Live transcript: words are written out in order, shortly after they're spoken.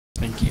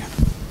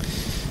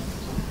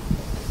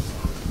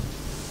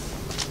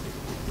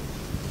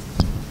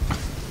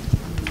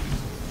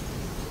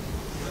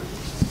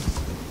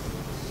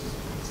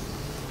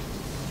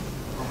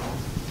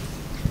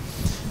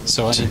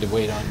so I need to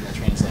wait on the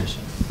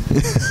translation.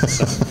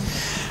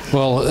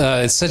 Well,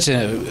 it's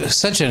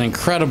such an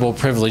incredible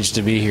privilege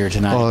to be here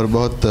tonight. और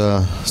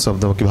बहुत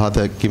शब्दों की बात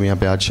है कि मैं यहाँ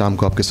पे आज शाम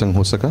को आपके संग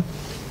हो सका.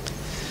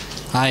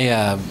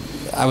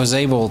 I was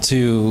able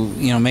to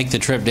make the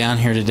trip down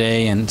here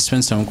today and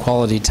spend some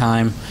quality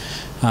time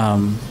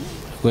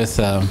with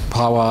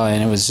Pawa,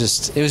 and it was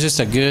just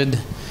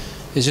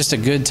a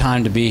good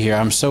time to be here.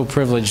 I'm so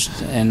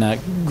privileged and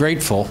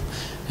grateful.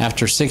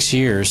 After 6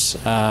 years,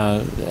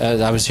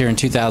 I was here in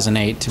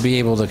 2008 to be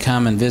able to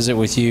come and visit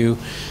with you,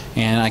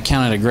 and I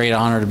count it a great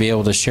honor to be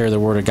able to share the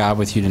Word of God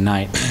with you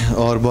tonight.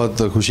 और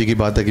बहुत खुशी की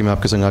बात है कि मैं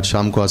आपके संग आज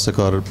शाम को आ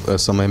सका और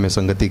समय में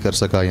संगति कर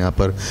सका यहाँ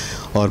पर,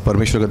 और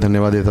परमेश्वर का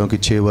धन्यवाद देता हूँ कि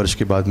 6 वर्ष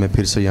के बाद मैं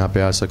फिर से यहाँ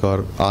पे आ सका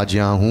और आज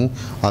यहाँ हूँ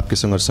आपके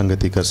संग और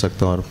संगति कर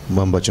सकता हूँ और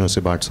हम वचनों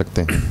से बांट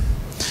सकते हैं.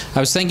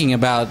 I was thinking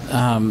about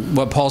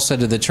what Paul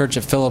said to the church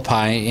at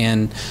Philippi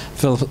in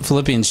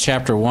Philippians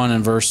chapter 1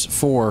 and verse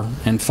 4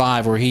 and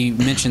 5, where he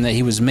mentioned that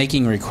he was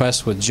making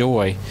requests with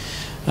joy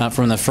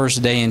from the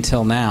first day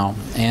until now.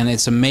 And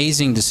it's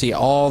amazing to see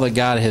all that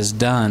God has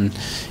done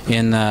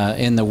in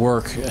the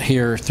work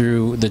here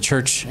through the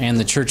church and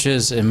the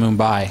churches in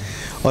Mumbai.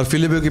 और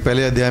फिलिपियों के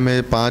पहले अध्याय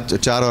में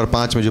 4 और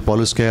 5 में जो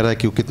पौलुस कह रहा है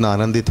कि वो कितना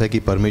आनंदित है कि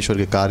परमेश्वर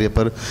के कार्य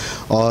पर,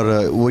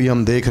 और वही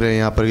हम देख रहे हैं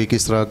यहाँ पर कि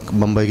किस तरह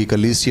मुंबई की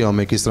कलीसियाओं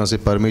में किस तरह से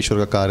परमेश्वर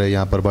का कार्य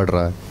यहाँ पर बढ़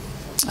रहा है.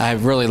 I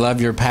really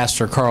love your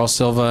pastor Carl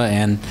Silva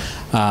and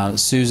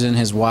Susan,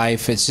 his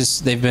wife. It's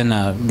just they've been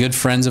good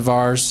friends of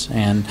ours,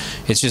 and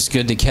it's just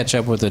good to catch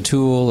up with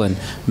Atul and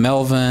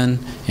Melvin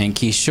and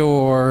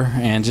Kishore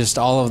and just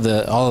all of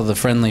the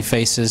friendly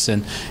faces.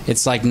 And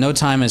it's like no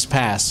time has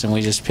passed, and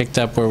we just picked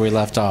up where we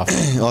left off.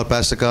 और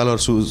pastor Carl और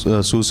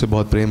सू से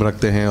बहुत प्रेम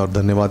रखते हैं और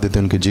धन्यवाद देते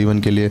हैं उनके जीवन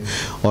के लिए,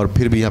 और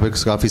फिर भी यहाँ पे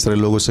काफ़ी सारे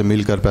लोगों से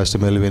मिलकर,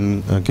 pastor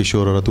मेलविन,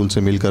 किशोर और अतुल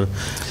से मिलकर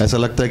ऐसा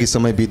लगता है कि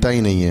समय बीता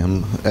ही नहीं है.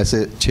 हम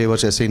ऐसे 6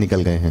 वर्ष ऐसे ही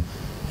निकल गए हैं.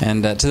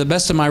 And to the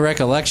best of my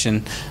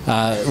recollection,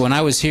 when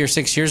I was here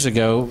 6 years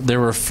ago, there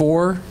were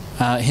 4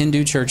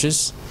 Hindu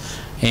churches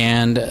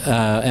and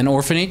an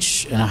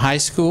orphanage and a high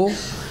school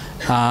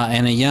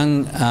and a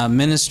young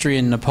ministry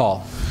in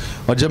Nepal.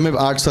 और जब मैं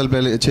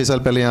 6 साल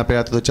पहले यहाँ पे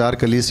आया था तो 4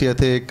 कलीसिया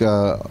थे, एक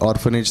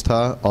ऑर्फनेज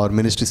था और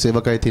मिनिस्ट्री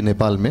सेवकाई थी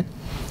नेपाल में.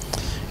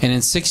 And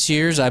in 6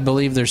 years, I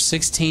believe there's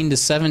 16 to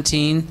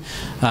 17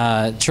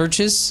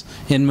 churches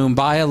in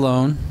Mumbai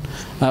alone.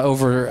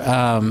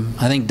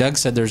 I think Doug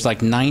said there's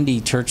like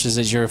 90 churches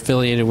that you're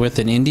affiliated with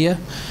in India.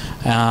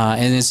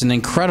 And it's an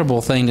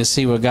incredible thing to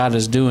see what God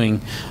is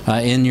doing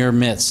in your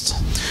midst.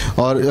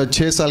 और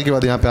 6 साल के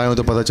बाद यहाँ पे आए हो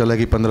तो पता चला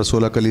कि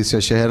 15-16 कलीसिया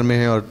शहर में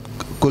है, और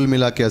कुल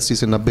मिला के 80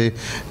 से 90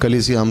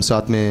 कलीसिया हम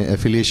साथ में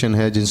एफिलिएशन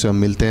है जिनसे हम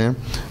मिलते हैं,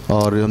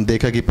 और हम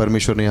देखा कि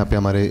परमेश्वर ने यहाँ पे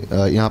हमारे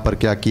यहाँ पर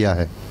क्या किया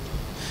है.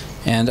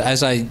 And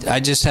as I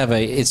just have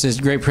it's a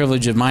great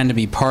privilege of mine to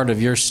be part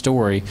of your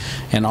story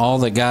and all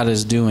that God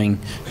is doing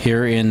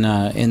here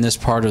in this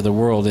part of the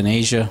world, in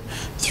Asia,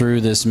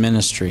 through this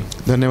ministry.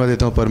 धन्यवाद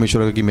देता हूँ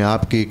परमेश्वर का कि मैं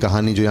आपकी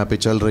कहानी जो यहाँ पे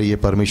चल रही है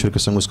परमेश्वर के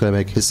संग उसका मैं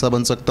एक हिस्सा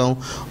बन सकता हूँ,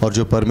 और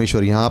जो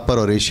परमेश्वर यहाँ पर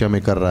और एशिया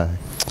में कर रहा है.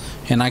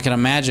 And I can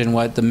imagine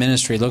what the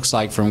ministry looks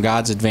like from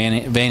God's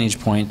vantage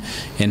point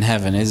in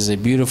heaven. It is a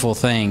beautiful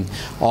thing,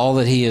 all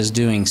that He is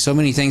doing. So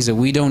many things that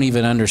we don't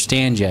even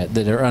understand yet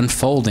that are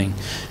unfolding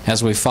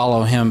as we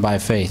follow Him by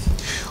faith.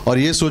 और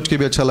ये सोच के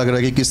भी अच्छा लग रहा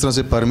है कि किस तरह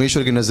से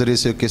परमेश्वर के नज़रिए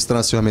से किस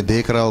तरह से हमें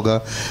देख रहा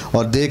होगा,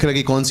 और देख रहा है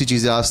कि कौन सी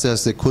चीज़ें आस्ते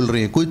आस्ते खुल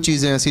रही हैं. कुछ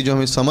चीज़ें ऐसी जो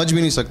हमें समझ भी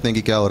नहीं सकते हैं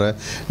कि क्या हो रहा है,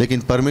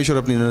 लेकिन परमेश्वर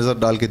अपनी नज़र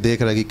डाल के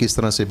देख रहा है कि किस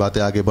तरह से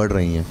बातें आगे बढ़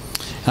रही हैं.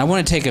 I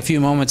want to take a few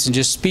moments and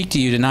just speak to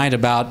you tonight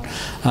about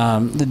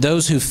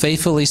those who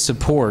faithfully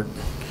support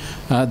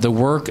the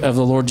work of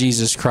the Lord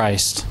Jesus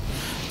Christ.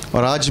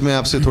 और आज मैं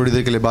आपसे थोड़ी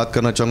देर के लिए बात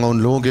करना चाहूँगा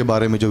उन लोगों के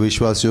बारे में जो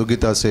विश्वास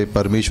योग्यता से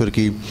परमेश्वर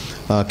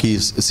की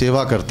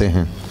सेवा करते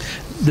हैं.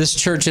 This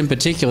church in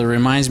particular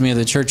reminds me of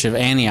the church of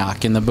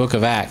Antioch in the book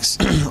of Acts.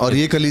 और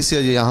ये कलीसिया,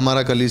 ये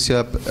हमारा कलीसिया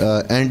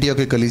एंटियोख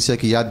के कलीसिया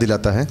की याद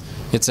दिलाता है.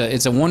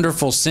 It's a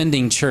wonderful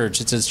sending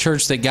church. It's a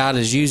church that God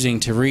is using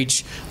to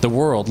reach the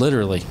world,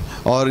 literally.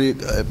 और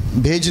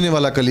भेजने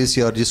वाला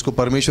कलीसिया, और जिसको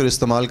परमेश्वर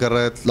इस्तेमाल कर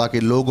रहा है ताकि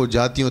लोगों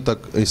जातियों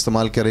तक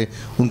इस्तेमाल करे,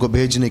 उनको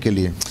भेजने के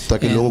लिए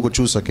ताकि लोगों को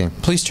छू सकें.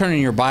 Please turn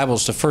in your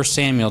Bibles to 1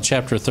 Samuel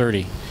chapter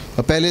 30.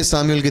 पहले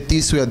सामुएल के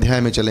 30वें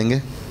अध्याय में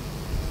चलेंगे.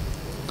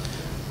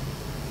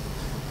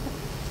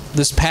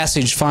 This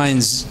passage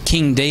finds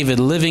King David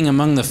living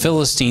among the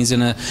Philistines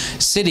in a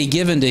city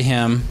given to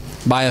him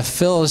by a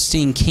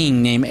Philistine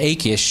king named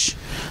Achish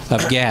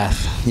of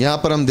Gath. यहाँ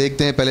पर हम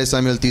देखते हैं पहले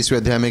सामुएल 30वें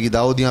अध्याय में कि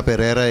दाऊद यहाँ पे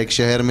रह रहा है एक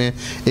शहर में.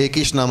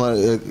 एकिश नाम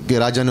के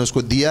राजा ने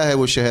उसको दिया है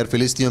वो शहर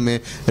फिलिस्तियों में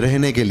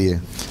रहने के लिए.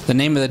 The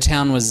name of the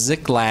town was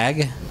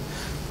Ziklag.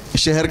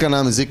 शहर का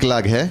नाम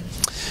जिकलाग है.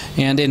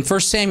 And in 1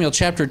 Samuel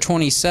chapter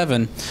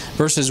 27,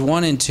 verses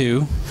 1 and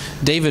 2,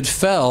 David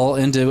fell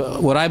into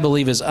what I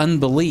believe is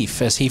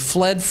unbelief as he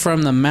fled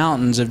from the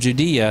mountains of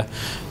Judea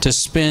to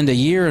spend a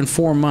year and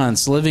 4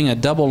 months living a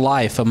double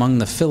life among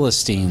the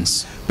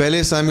Philistines.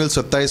 पहले सामुएल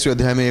 27वें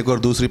अध्याय में एक और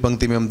दूसरी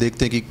पंक्ति में हम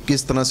देखते हैं कि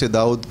किस तरह से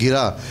दाऊद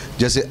गिरा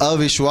जैसे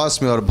अविश्वास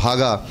में और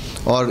भागा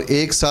और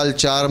 1 साल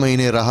 4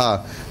 महीने रहा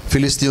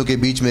फिलिस्तियों के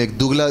बीच में एक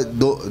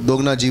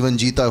दोगुना जीवन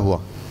जीता हुआ.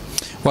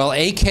 While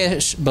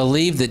Achish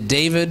believed that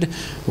David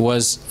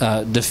was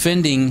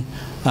defending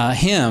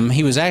him,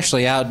 he was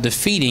actually out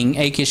defeating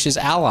Achish's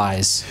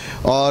allies.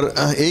 और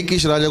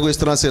एकीश राजा को इस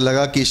तरह से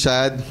लगा कि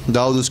शायद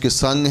दाऊद उसके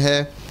संग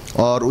है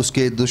और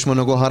उसके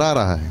दुश्मनों को हरा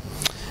रहा है.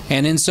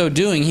 And in so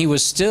doing, he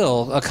was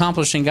still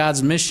accomplishing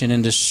God's mission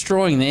and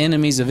destroying the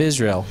enemies of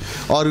Israel.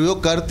 और वो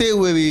करते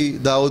हुए भी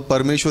दाऊद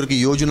परमेश्वर की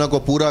योजना को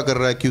पूरा कर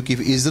रहा है क्योंकि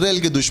इज़राइल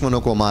के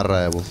दुश्मनों को मार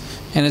रहा है वो.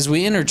 And as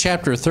we enter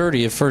chapter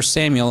 30 of 1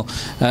 Samuel,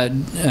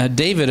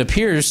 David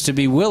appears to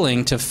be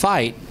willing to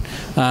fight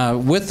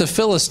with the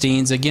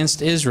Philistines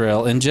against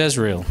Israel in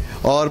Jezreel.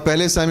 और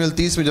पहले सामुएल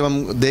 30 में जब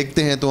हम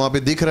देखते हैं तो वहाँ पे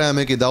दिख रहा है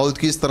हमें कि दाऊद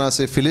किस तरह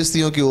से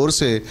फिलिस्तियों की ओर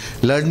से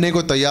लड़ने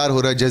को तैयार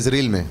हो रहा है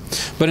जजरील में.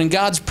 But in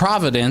God's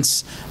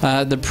providence,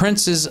 the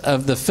princes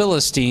of the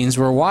Philistines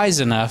were wise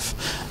enough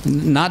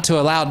not to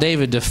allow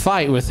David to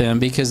fight with them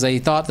because they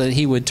thought that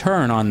he would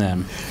turn on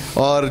them.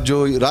 और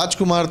जो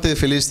राजकुमार थे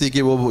फिलिस्ती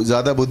के वो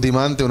ज़्यादा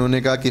बुद्धिमान थे. उन्होंने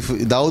कहा कि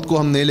दाऊद को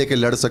हम नहीं लेके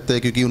लड़ सकते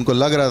क्योंकि उनको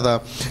लग रहा था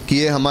कि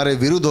ये हमारे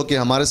विरुद्ध होकर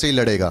हमारे से ही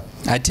लड़ेगा.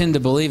 I tend to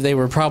believe they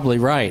were probably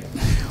right.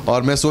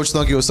 और मैं सोचता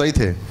हूँ कि वो सही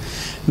थे.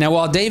 Now,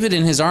 while David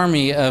and his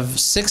army of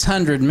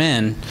 600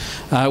 men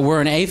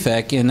were in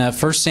Aphek in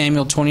 1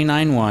 Samuel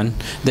 29:1,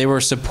 they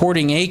were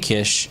supporting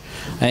Achish,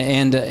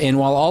 and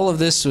while all of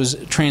this was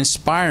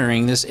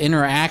transpiring, this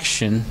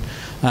interaction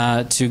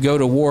to go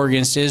to war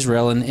against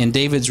Israel and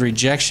David's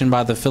rejection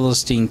by the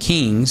Philistine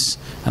kings,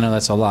 I know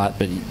that's a lot,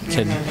 but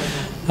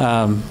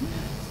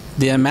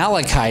the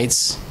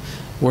Amalekites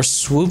were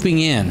swooping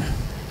in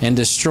and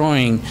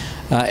destroying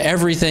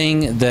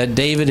everything that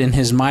David and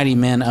his mighty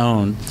men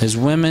owned, his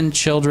women,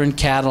 children,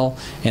 cattle,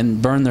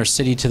 and burned their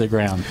city to the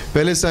ground.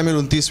 पहले सामुएल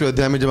 29वें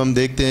अध्याय में जब हम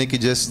देखते हैं कि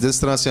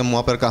जिस तरह से हम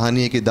वहाँ पर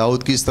कहानी है कि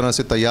दाऊद किस तरह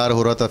से तैयार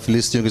हो रहा था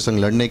फिलिस्तियों के संग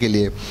लड़ने के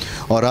लिए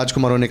और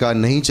राजकुमारों ने कहा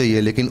नहीं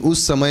चाहिए, लेकिन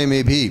उस समय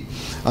में भी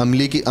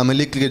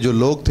अमलेक के जो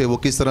लोग थे वो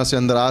किस तरह से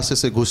अंदर आस्ते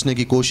से घुसने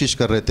की कोशिश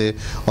कर रहे थे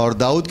और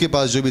दाऊद के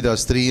पास जो भी था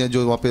स्त्री हैं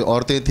जो वहाँ पे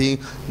औरतें थीं,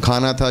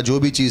 खाना था, जो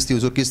भी चीज़ थी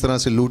उसको किस तरह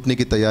से लूटने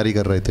की तैयारी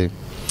कर रहे थे.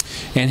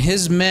 And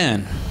his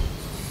men,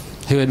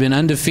 who had been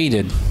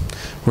undefeated,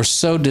 were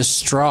so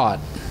distraught,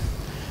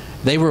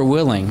 they were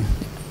willing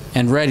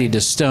and ready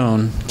to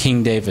stone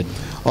King David.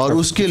 और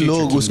उसके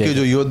लोग, उसके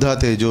जो योद्धा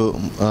थे, जो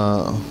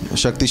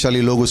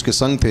शक्तिशाली लोग उसके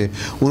संग थे,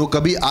 वो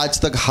कभी आज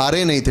तक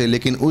हारे नहीं थे,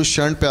 लेकिन उस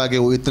क्षण पे आके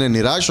वो इतने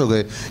निराश हो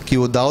गए कि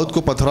वो दाऊद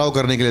को पथराव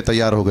करने के लिए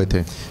तैयार हो गए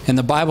थे. And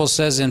the Bible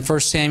says in 1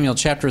 Samuel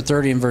chapter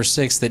 30 and verse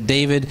 6 that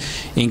David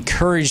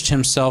encouraged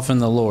himself in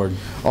the Lord.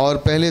 और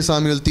पहले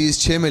सामुएल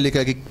 30:6 में लिखा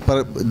है कि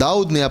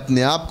दाऊद ने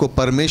अपने आप को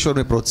परमेश्वर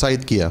में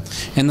प्रोत्साहित किया.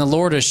 And the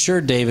Lord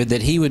assured David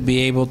that he would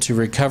be able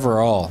to recover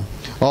all.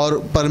 और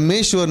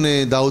परमेश्वर ने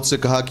दाऊद से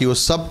कहा कि वो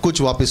सब कुछ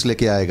वापस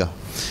लेके आएगा.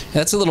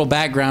 That's a little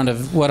background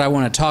of what I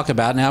want to talk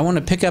about. Now I want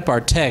to pick up our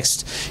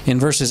text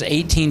in verses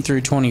 18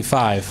 through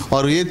 25.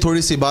 और ये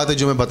थोड़ी सी बात है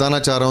जो मैं बताना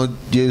चाह रहा हूँ,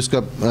 ये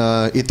उसका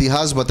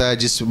इतिहास बताया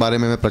जिस बारे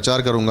में मैं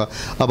प्रचार करूँगा.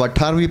 अब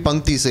 18वीं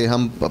पंक्ति से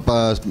हम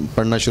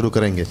पढ़ना शुरू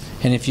करेंगे.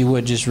 And if you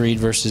would just read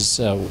verses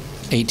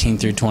 18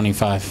 through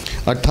 25.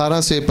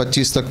 18 से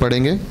 25 तक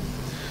पढ़ेंगे.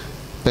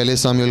 पहले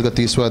सामुएल का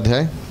 30वां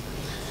अध्याय.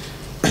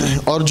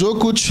 और जो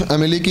कुछ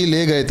अमलेकी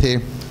ले गए थे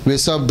वे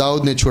सब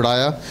दाऊद ने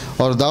छुड़ाया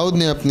और दाऊद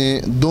ने अपने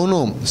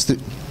दोनों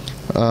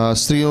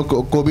स्त्रियों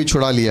को भी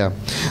छुड़ा लिया,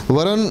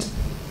 वरन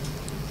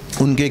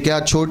उनके क्या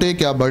छोटे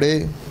क्या बड़े,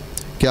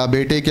 क्या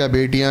बेटे क्या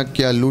बेटियां,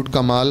 क्या लूट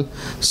का माल,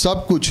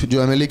 सब कुछ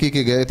जो अमलेकी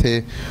के गए थे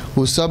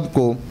उस सब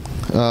को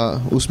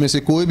उसमें से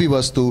कोई भी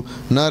वस्तु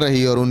न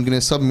रही और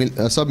उनने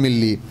सब मिल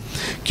ली,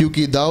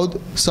 क्योंकि दाऊद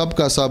सब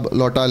का सब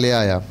लौटा ले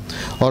आया.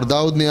 और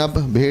दाऊद ने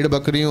अब भेड़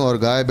बकरियों और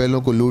गाय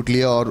बैलों को लूट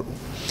लिया और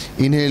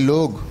इन्हीं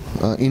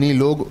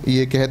लोग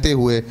ये कहते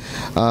हुए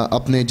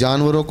अपने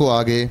जानवरों को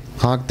आगे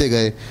हाँकते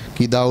गए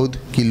कि दाऊद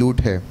की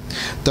लूट है.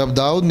 तब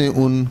दाऊद ने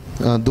उन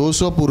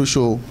 200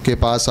 पुरुषों के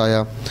पास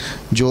आया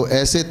जो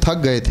ऐसे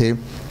थक गए थे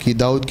कि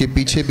दाऊद के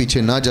पीछे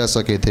पीछे ना जा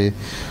सके थे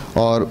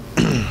और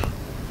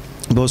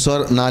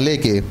बसोर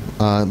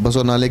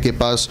नाले के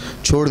पास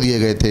छोड़ दिए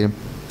गए थे.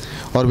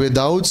 और वे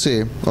दाऊद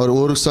से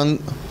और संग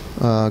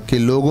के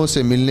लोगों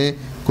से मिलने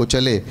को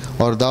चले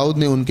और दाऊद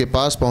ने उनके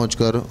पास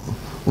पहुंचकर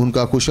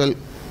उनका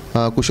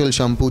कुशल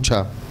क्षम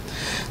पूछा.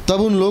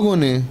 तब उन लोगों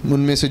ने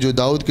उनमें से जो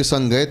दाऊद के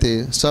संग गए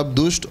थे सब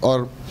दुष्ट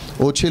और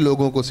ओछे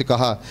लोगों को से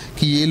कहा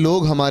कि ये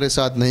लोग हमारे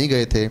साथ नहीं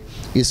गए थे,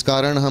 इस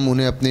कारण हम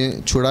उन्हें अपने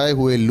छुड़ाए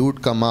हुए लूट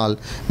का माल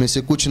में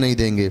से कुछ नहीं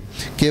देंगे,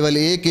 केवल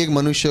एक एक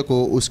मनुष्य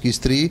को उसकी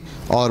स्त्री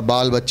और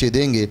बाल बच्चे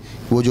देंगे,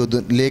 वो जो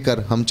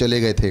लेकर हम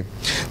चले गए थे.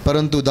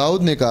 परंतु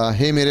दाऊद ने कहा,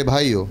 हे मेरे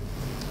भाइयों,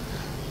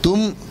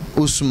 तुम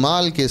उस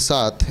माल के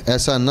साथ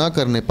ऐसा न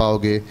करने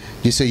पाओगे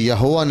जिसे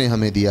यहोवा ने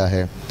हमें दिया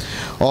है,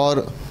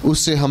 और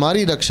उससे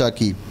हमारी रक्षा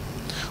की,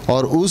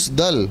 और उस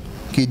दल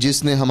कि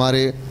जिसने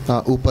हमारे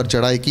ऊपर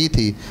चढ़ाई की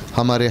थी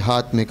हमारे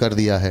हाथ में कर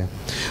दिया है।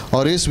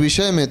 और इस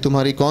विषय में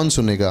तुम्हारी कौन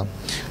सुनेगा?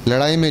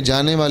 लड़ाई में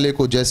जाने वाले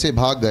को जैसे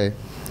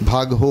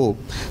भाग हो,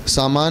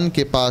 सामान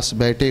के पास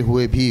बैठे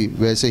हुए भी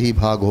वैसे ही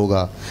भाग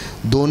होगा,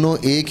 दोनों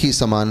एक ही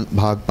समान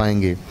भाग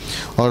पाएंगे।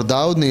 और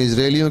दाऊद ने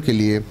इजरायलियों के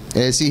लिए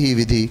ऐसी ही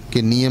विधि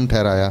के नियम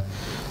ठहराया,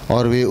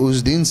 और वे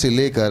उस दिन से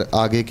लेकर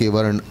आगे के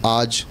वर्ण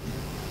आज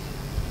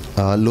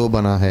लो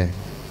बना है।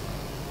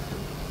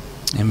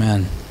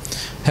 Amen.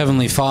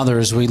 Heavenly Father,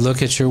 as we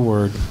look at your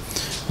word,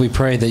 we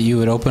pray that you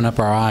would open up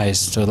our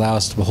eyes to allow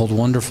us to behold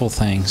wonderful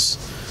things,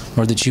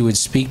 or that you would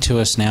speak to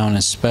us now in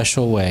a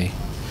special way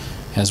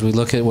as we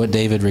look at what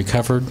David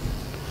recovered,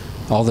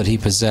 all that he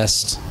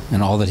possessed,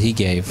 and all that he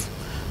gave.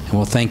 And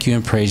we'll thank you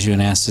and praise you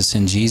and ask this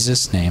in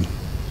Jesus' name.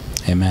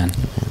 Amen.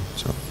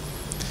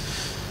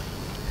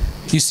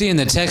 You see in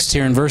the text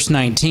here in verse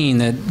 19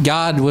 that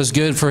God was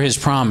good for his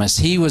promise.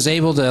 He was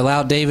able to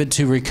allow David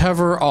to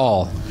recover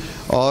all.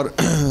 और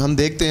हम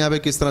देखते हैं यहाँ पे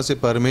किस तरह से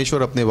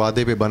परमेश्वर अपने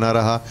वादे पे बना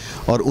रहा,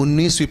 और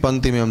 19वीं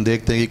पंक्ति में हम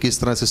देखते हैं कि किस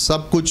तरह से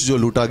सब कुछ जो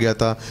लूटा गया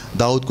था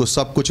दाऊद को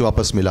सब कुछ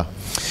वापस मिला।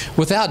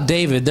 Without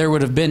David, there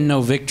would have been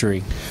no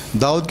victory.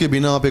 Dawood के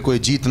बिना वहाँ पे कोई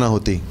जीत ना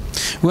होती।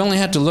 We only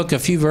have to look a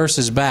few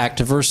verses back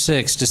to verse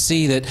 6 to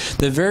see that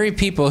the very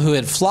people who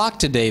had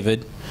flocked to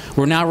David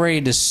were now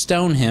ready to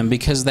stone him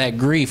because that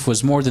grief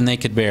was more than they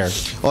could bear.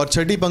 और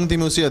छठी पंक्ति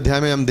में उसी अध्याय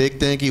में हम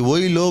देखते हैं कि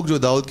वही लोग जो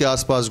दाऊद के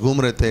आसपास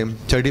घूम रहे थे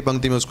छठी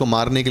पंक्ति में उसको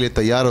मारने के लिए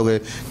तैयार हो गए,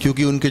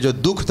 क्योंकि उनके जो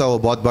दुख था वो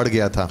बहुत बढ़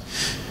गया था।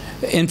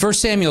 In 1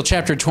 Samuel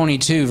chapter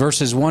 22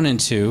 verses 1 and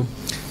 2,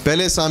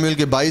 पहले सामुएल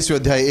के 22वें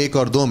अध्याय 1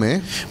 और 2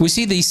 में we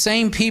see these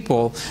same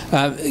people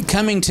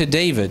coming to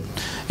David,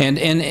 and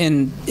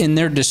in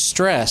their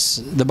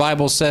distress, the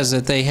Bible says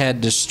that they had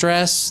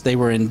distress, they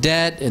were in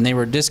debt, and they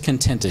were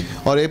discontented.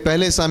 और ये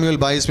पहले सामुएल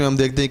 22 में हम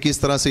देखते हैं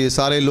किस तरह से ये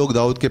सारे लोग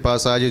दाऊद के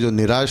पास आए जो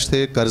निराश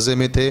थे, कर्जे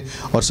में थे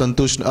और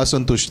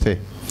असंतुष्ट थे।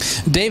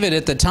 David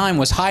at the time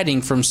was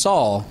hiding from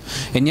Saul,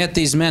 and yet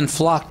these men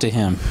flocked to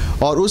him.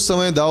 और उस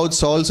समय दाऊद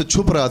सौल से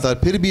छुप रहा था,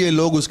 फिर भी ये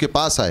लोग उसके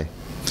पास आए।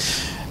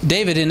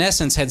 David, in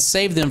essence, had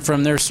saved them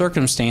from their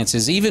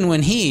circumstances, even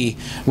when he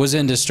was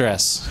in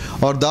distress.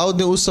 और दाऊद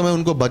ने उस समय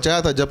उनको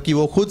बचाया था जबकि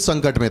वो खुद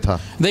संकट में था।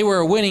 They were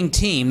a winning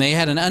team. They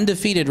had an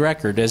undefeated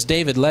record as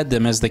David led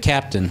them as the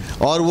captain.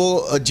 और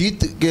वो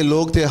जीत के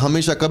लोग थे,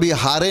 हमेशा कभी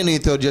हारे नहीं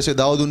थे, और जैसे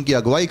दाऊद उनकी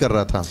अगुवाई कर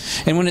रहा था।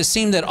 And when it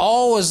seemed that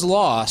all was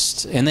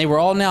lost and they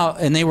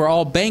were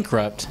all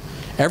bankrupt,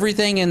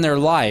 everything in their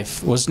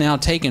life was now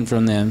taken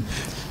from them,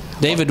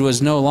 David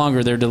was no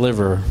longer their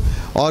deliverer.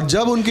 और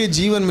जब उनके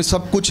जीवन में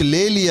सब कुछ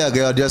ले लिया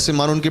गया, जैसे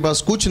मानो उनके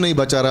पास कुछ नहीं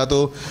बचा रहा,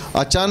 तो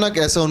अचानक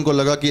ऐसा उनको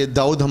लगा कि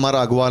दाऊद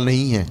हमारा अगुवा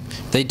नहीं है।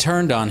 They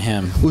turned on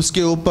him.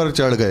 उसके ऊपर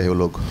चढ़ गए वो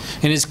लोग।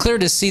 And it's clear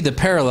to see the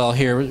parallel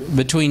here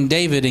between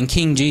David and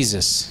King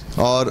Jesus.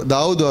 और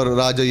दाऊद और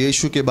राजा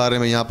यीशु के बारे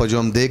में यहाँ पर जो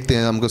हम देखते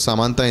हैं हमको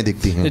समानताएं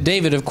दिखती हैं।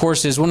 David, of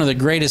course, is one of the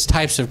greatest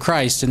types of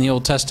Christ in the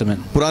Old Testament.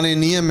 पुराने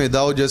नियम में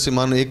दाऊद जैसे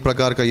मानो एक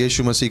प्रकार का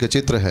यीशु मसीह का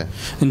चित्र है।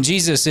 And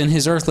Jesus in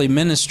his earthly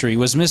ministry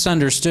was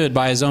misunderstood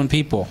by his own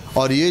people.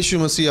 और यीशु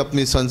मसीह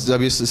अपनी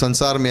जब इस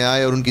संसार में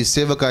आए और उनकी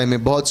सेवकाई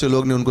में बहुत से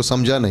लोग ने उनको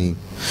समझा नहीं।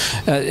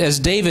 As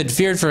David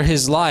feared for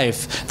his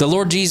life, the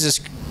Lord Jesus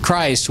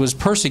Christ was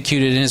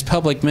persecuted in his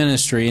public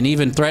ministry and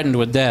even threatened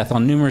with death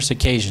on numerous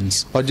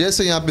occasions. और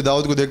जैसे यहाँ पे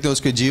दाऊद को देखते हैं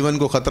उसके जीवन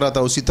को खतरा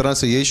था, उसी तरह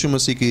से यीशु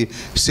मसीह की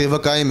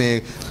सेवकाई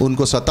में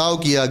उनको सताव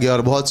किया गया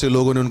और बहुत से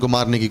लोगों ने उनको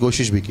मारने की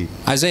कोशिश भी की।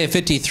 Isaiah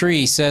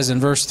 53 says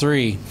in verse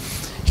 3,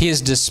 He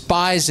is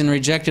despised and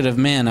rejected of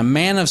men, a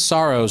man of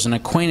sorrows and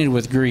acquainted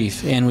with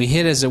grief, and we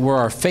hid as it were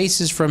our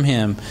faces from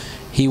him.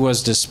 He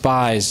was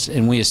despised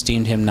and we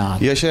esteemed him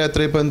not. यशायाह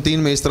 53:3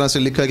 में इस तरह से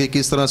लिखा कि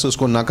किस तरह से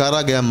उसको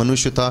नकारा गया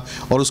मनुष्य था,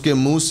 और उसके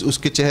मुंह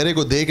उसके चेहरे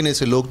को देखने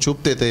से लोग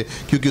छुपते थे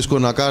क्योंकि उसको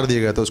नकार दिया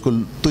गया था, उसको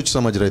तुच्छ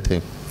समझ रहे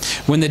थे।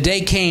 When the day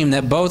came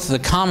that both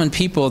the common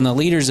people and the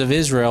leaders of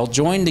Israel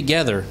joined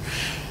together,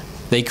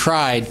 they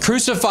cried,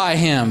 "Crucify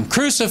him!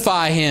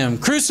 Crucify him!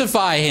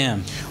 Crucify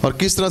him!" और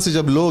किस तरह से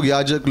जब लोग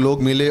याजक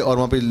लोग मिले और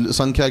वहाँ पे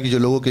संख्या की जो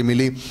लोगों की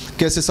मिली,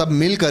 कैसे सब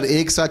मिलकर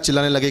एक साथ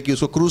चिल्लाने लगे कि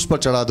उसको क्रूस पर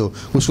चढ़ा दो,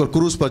 उसको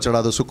क्रूस पर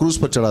चढ़ा दो, उसको क्रूस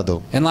पर चढ़ा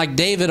दो। And like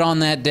David on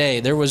that day,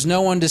 there was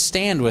no one to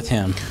stand with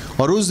him.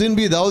 और उस दिन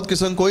भी दाऊद के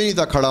संग कोई नहीं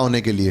था खड़ा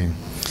होने के लिए।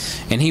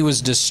 And he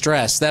was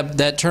distressed.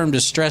 That term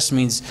distress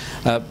means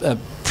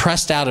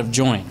pressed out of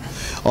joint.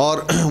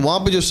 और वहाँ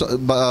पे जो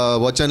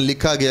वचन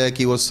लिखा गया है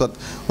कि वो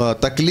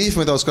तकलीफ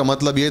में था, उसका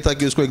मतलब ये था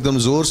कि उसको एकदम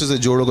जोर से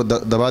जोड़ों को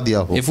दबा दिया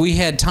हो। If we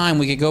had time,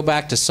 we could go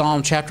back to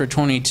Psalm chapter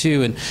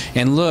 22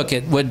 and look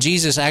at what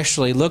Jesus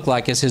actually looked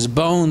like as his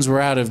bones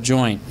were out of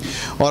joint.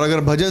 और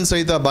अगर भजन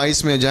संहिता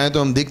 22 में जाएं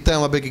तो हम दिखता है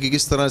वहाँ पे कि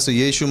किस तरह से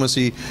यीशु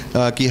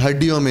मसीह की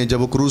हड्डियों में जब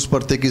वो क्रूस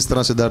पर थे किस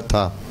तरह से दर्द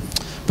था।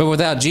 But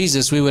without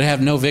Jesus, we would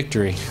have no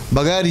victory.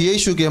 बगैर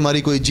यीशु के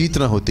हमारी कोई जीत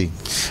ना होती।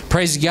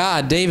 Praise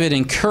God, David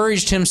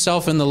encouraged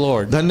himself in the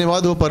Lord.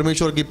 धन्यवाद हो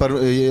परमेश्वर की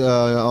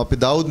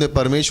दाऊद ने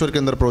परमेश्वर के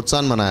अंदर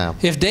प्रोत्साहन मनाया।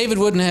 If David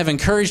wouldn't have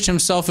encouraged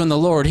himself in the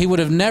Lord, he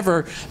would have never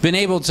been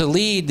able to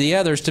lead the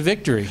others to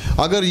victory.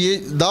 अगर ये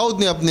दाऊद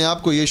ने अपने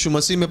आप को यीशु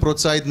मसीह में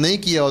प्रोत्साहित नहीं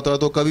किया होता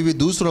तो कभी भी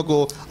दूसरों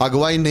को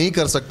अगुवाई नहीं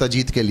कर सकता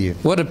जीत के लिए।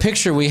 What a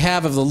picture we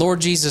have of the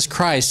Lord Jesus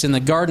Christ in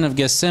the Garden of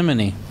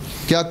Gethsemane.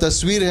 क्या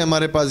तस्वीर है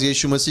हमारे पास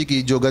यीशु मसीह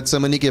की जो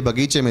गतसमनी के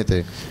बगीचे में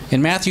थे।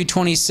 In Matthew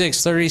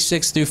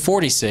 26:36 through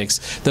 46,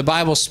 the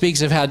Bible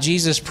speaks of how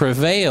Jesus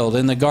prevailed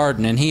in the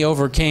garden and he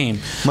overcame.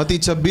 मत्ती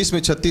 26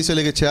 में 36 से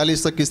लेकर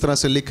 46 तक किस तरह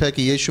से लिखा है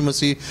कि यीशु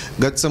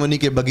मसीह गतसमनी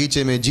के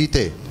बगीचे में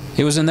जीते।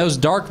 It was in those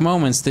dark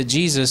moments that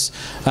Jesus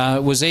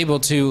was able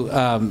to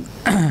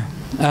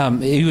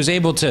he was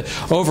able to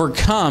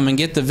overcome and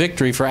get the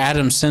victory for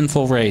Adam's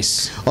sinful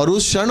race. और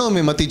उस क्षणों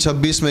में मत्ती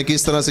 26 में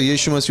किस तरह से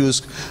यीशु मसीह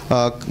उस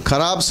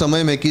खराब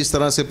समय में किस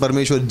तरह से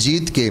परमेश्वर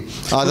जीत के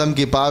आदम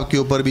के पाप के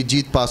ऊपर भी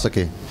जीत पा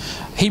सके।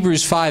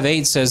 Hebrews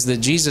 5:8 says that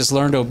Jesus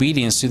learned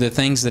obedience through the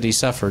things that he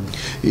suffered.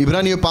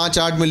 इब्रानियों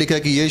 5:8 में लिखा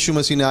है कि यीशु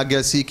मसीह ने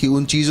आज्ञा सीखी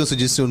उन चीजों से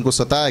जिससे उनको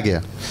सताया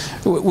गया।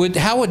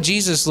 How would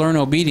Jesus learn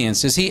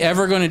obedience? Is he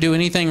ever going to do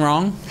anything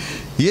wrong?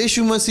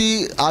 यीशु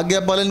मसीह आज्ञा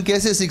पालन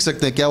कैसे सीख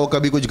सकते हैं? क्या वो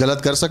कभी कुछ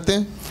गलत कर सकते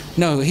हैं?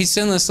 No, he's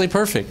sinlessly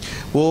perfect.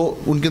 वो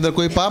उनके अंदर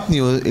कोई पाप नहीं,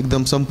 वो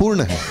एकदम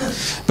संपूर्ण है।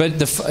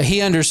 But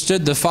he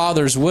understood the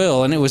Father's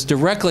will, and it was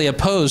directly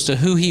opposed to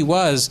who he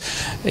was.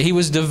 He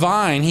was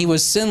divine, he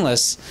was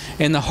sinless,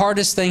 and the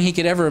hardest thing he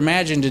could ever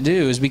imagine to do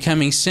is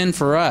becoming sin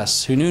for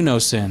us who knew no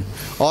sin.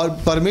 और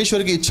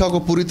परमेश्वर की इच्छा को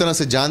पूरी तरह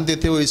से जानते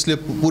थे, वो इसलिए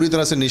पूरी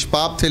तरह से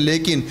निष्पाप थे,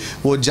 लेकिन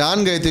वो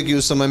जान गए थे कि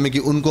उस समय में कि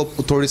उनको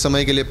थोड़े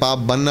समय के लिए पाप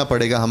बनना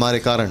पड़ेगा हमारे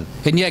कारण।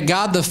 And yet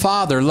God the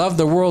Father loved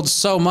the world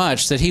so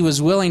much that he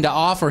was willing to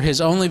offer his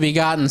only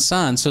begotten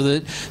son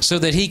so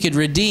that he could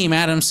redeem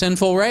Adam's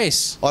sinful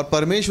race. और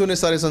परमेश्वर ने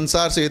सारे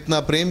संसार से इतना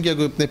प्रेम किया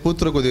कि अपने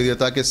पुत्र को दे दिया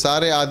ताकि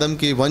सारे आदम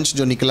के वंश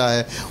जो निकला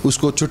है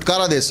उसको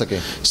छुटकारा दे सके।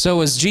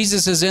 So as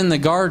Jesus is in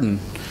the garden,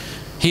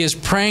 he is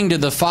praying to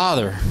the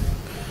Father,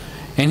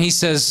 and he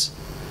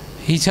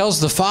tells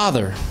the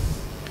Father,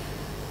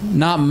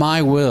 "Not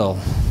my will,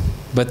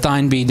 but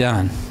thine be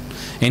done."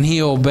 And he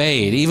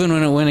obeyed, even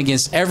when it went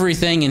against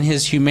everything in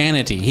his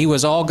humanity. He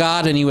was all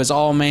God and he was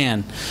all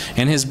man.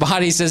 And his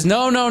body says,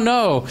 "No, no,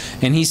 no."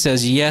 And he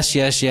says, "Yes,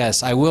 yes,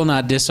 yes, I will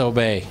not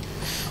disobey."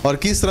 और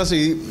किस तरह से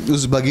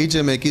उस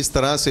बगीचे में किस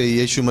तरह से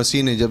यीशु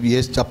मसीह ने जब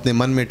ये अपने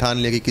मन में ठान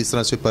लिया कि किस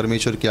तरह से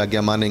परमेश्वर की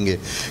आज्ञा मानेंगे,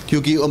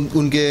 क्योंकि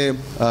उनके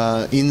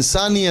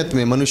इंसानियत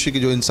में, मनुष्य की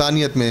जो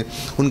इंसानियत में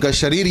उनका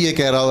शरीर ये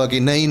कह रहा होगा कि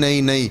नहीं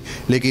नहीं नहीं,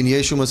 लेकिन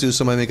यीशु मसीह उस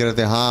समय में कह रहे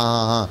थे हाँ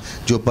हाँ हाँ,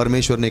 जो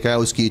परमेश्वर ने कहा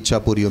उसकी इच्छा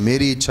पूरी हो,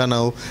 मेरी इच्छा ना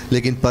हो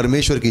लेकिन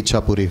परमेश्वर की इच्छा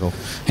पूरी हो।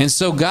 And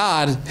so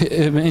God,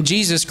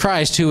 Jesus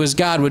Christ, who is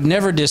God, would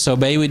never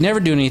disobey, would never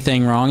do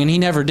anything wrong, and he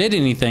never did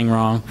anything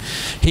wrong.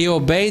 He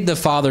obeyed the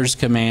Father's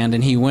command,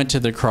 and he went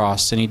to the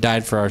cross and he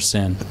died for our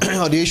sin.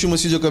 और यीशु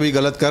मसीह जो कभी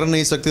गलत कर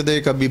नहीं सकते थे,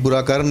 कभी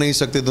बुरा कर नहीं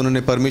सकते थे,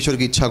 उन्होंने परमेश्वर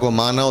की इच्छा को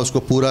माना, उसको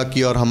पूरा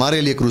किया और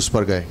हमारे लिए क्रूस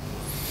पर गए।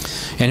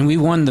 And we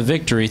won the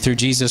victory through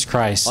Jesus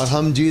Christ. और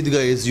हम जीत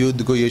गए इस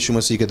युद्ध को यीशु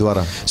मसीह के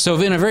द्वारा। So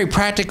in a very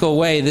practical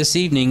way this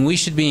evening we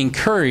should be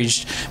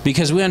encouraged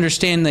because we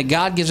understand that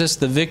God gives us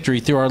the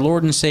victory through our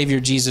Lord and Savior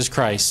Jesus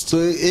Christ.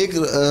 तो एक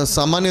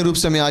सामान्य रूप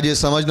से हमें आज ये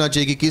समझना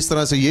चाहिए कि किस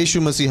तरह से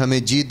यीशु मसीह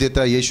हमें जीत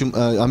देता है,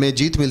 हमें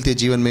जीत मिलती है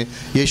जीवन में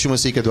यीशु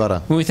मसीह के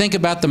द्वारा। When we think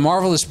about the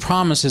marvelous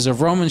promises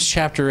of Romans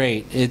chapter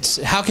 8, it's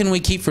how can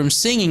we keep from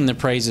singing the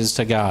praises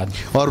to God?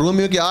 और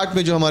रोमियो के 8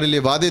 में जो हमारे लिए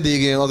वादे दिए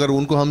गए हैं, अगर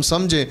उनको हम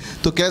समझें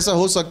तो कैसा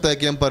हो सकता है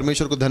कि हम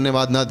परमेश्वर को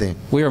धन्यवाद ना दें।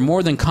 We are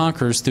more than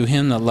conquerors through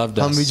him that loved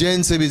हम us.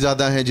 विजय से भी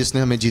ज्यादा हैं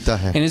जिसने हमें जीता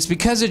है। And it's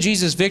because of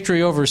Jesus'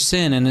 victory over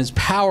sin and his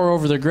power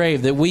over the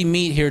grave that we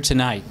meet here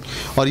tonight.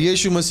 और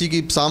यीशु मसीह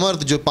की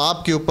सामर्थ जो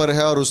पाप के ऊपर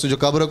है और उसने जो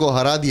कब्र को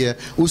हरा दिया है,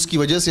 उसकी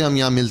वजह से हम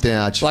यहाँ मिलते हैं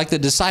आज। Like the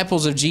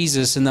disciples of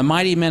Jesus and the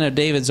mighty men of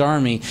David's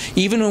army,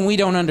 even when we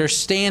don't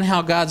understand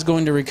how God's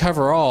going to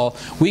recover all,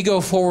 we go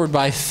forward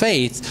by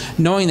faith,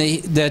 knowing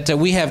that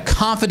we have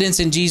confidence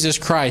in Jesus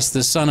Christ,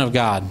 the Son of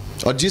God.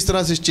 और जिस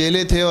तरह से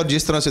चेले थे और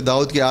जिस तरह से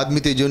दाऊद के आदमी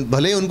थे, जो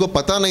भले उनको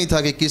पता नहीं था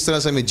कि किस तरह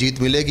से हमें जीत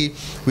मिलेगी,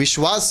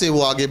 विश्वास से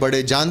वो आगे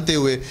बढ़े, जानते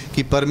हुए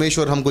कि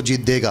परमेश्वर हमको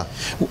जीत देगा।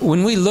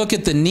 When we look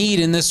at the need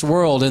in this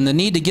world and the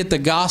need to get the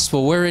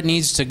gospel where it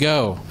needs to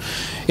go,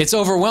 it's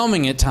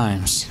overwhelming at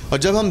times. और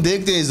जब हम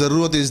देखते हैं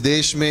ज़रूरत इस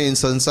देश में, इन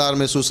संसार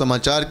में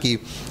सुसमाचार की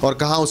और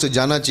कहाँ उसे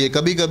जाना चाहिए,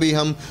 कभी-कभी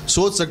हम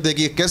सोच सकते हैं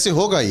कि कैसे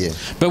होगा ये।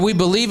 But we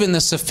believe in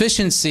the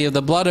sufficiency of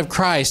the blood of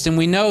Christ, and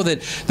we know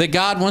that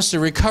God wants to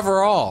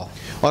recover all.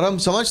 और हम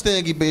समझते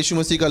हैं कि यीशु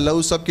मसीह का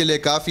लहू सबके लिए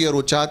काफ़ी, और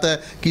वो चाहता है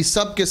कि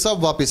सब के सब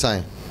वापस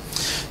आएं।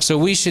 So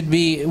we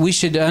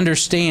should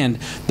understand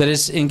that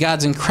it's in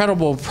God's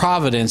incredible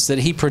providence that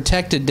he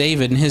protected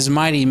David and his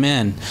mighty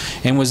men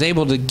and was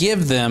able to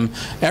give them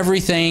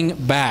everything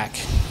back.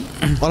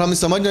 और हमें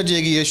समझना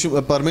चाहिए कि यीशु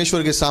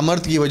परमेश्वर के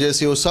सामर्थ्य की वजह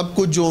से वो सब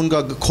कुछ जो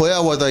उनका खोया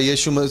हुआ था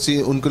यीशु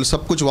मसीह उनको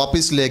सब कुछ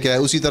वापस लेके आए,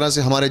 उसी तरह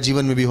से हमारे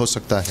जीवन में भी हो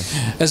सकता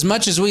है। As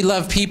much as we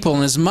love people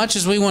and as much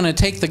as we want to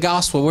take the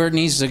gospel where it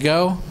needs to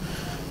go,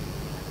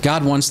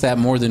 God wants that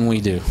more than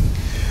we do.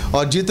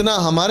 और जितना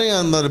हमारे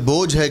अंदर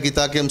बोझ है कि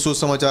ताकि हम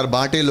सुसमाचार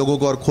बांटे लोगों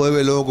को और खोए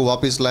हुए लोगों को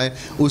वापस लाएं,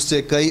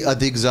 उससे कई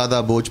अधिक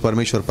ज्यादा बोझ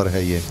परमेश्वर पर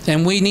है ये।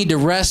 And we need to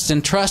rest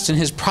and trust in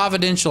His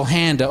providential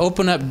hand to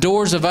open up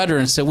doors of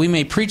utterance that we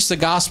may preach the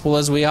gospel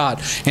as we ought,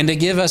 and to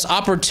give us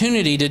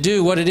opportunity to do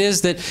what it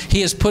is that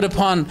He has put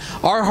upon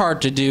our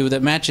heart to do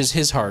that matches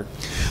His heart.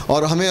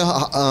 और हमें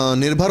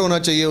निर्भर होना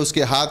चाहिए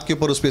उसके हाथ के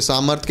ऊपर, उस पे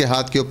सामर्थ के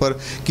हाथ के ऊपर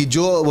कि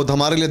जो वो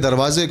हमारे लिए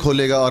दरवाजे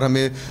खोलेगा और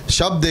हमें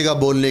शब्द देगा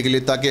बोलने के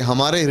लिए, ताकि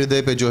हमारे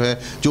हृदय पे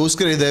जो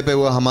उसके हृदय पे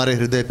वो हमारे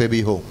हृदय पे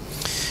भी हो।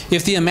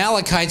 If the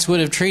Amalekites would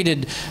have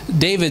treated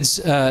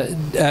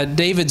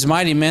David's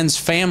mighty men's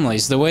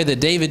families the way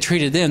that David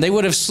treated them, they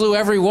would have slew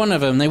every one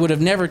of them. They would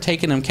have never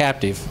taken them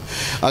captive.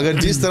 अगर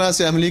जिस तरह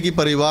से अमलेकी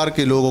परिवार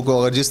के लोगों को,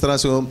 अगर जिस तरह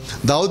से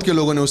दाऊद के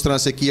लोगों ने उस तरह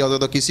से किया होता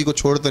तो किसी को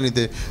छोड़ते नहीं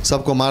थे,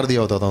 सबको मार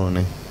दिया होता था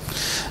उन्होंने।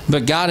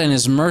 But God in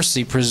His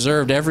mercy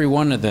preserved every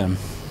one of them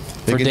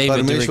for लेकिन David to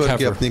परमेश्वर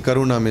की recover. अपनी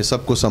करुणा में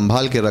सबको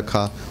संभाल के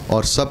रखा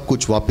और सब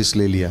कुछ वापस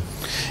ले लिया।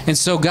 And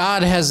so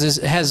God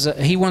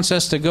He wants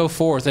us to go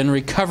forth and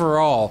recover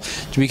all,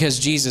 because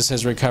Jesus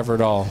has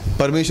recovered all.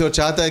 परमेश्वर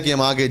चाहता है कि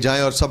हम आगे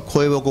जाएं और सब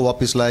खोए हुए को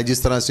वापस लाएं,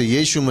 जिस तरह से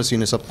यीशु मसीह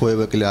ने सब खोए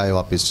हुए के लिए आए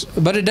वापस।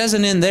 But it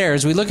doesn't end there.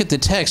 As we look at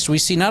the text, we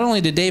see not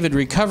only did David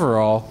recover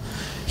all,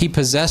 he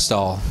possessed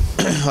all.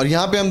 और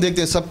यहाँ पे हम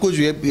देखते हैं सब कुछ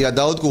ये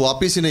दाऊद को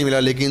वापस ही नहीं मिला,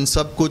 लेकिन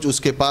सब कुछ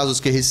उसके पास,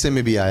 उसके हिस्से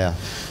में भी आया।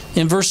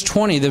 In verse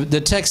 20,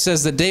 the text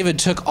says that David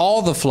took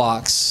all the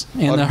flocks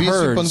and the और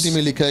 20वीं पंक्ति herds.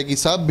 में लिखा है कि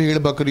सब भेड़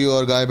बकरियों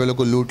और गाय बैलों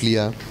को लूट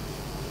लिया।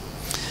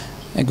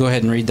 And go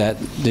ahead and read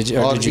that. Did you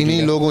और do इन्हीं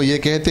that? लोगों ये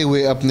कहते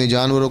हुए अपने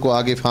जानवरों को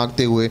आगे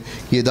फेंकते हुए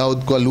ये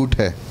दाऊद का लूट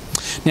है।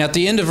 Now at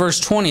the end of verse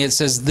 20, it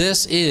says,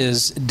 "This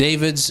is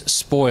David's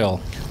spoil."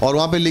 और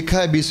वहाँ पे लिखा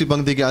है 20वीं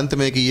पंक्ति के अंत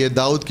में कि ये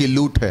दाऊद की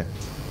लूट है।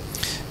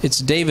 It's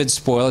David's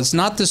spoil. It's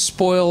not the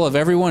spoil of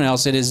everyone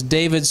else. It is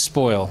David's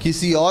spoil.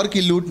 किसी और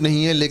की लूट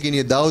नहीं है, लेकिन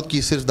ये दाऊद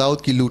की, सिर्फ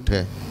दाऊद की लूट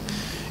है।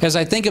 As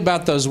I think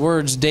about those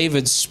words,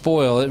 David's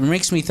spoil, it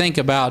makes me think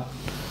about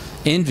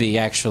envy,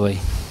 actually.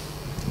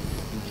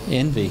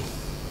 Envy.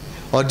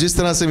 और जिस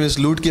तरह से मैं इस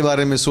लूट के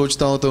बारे में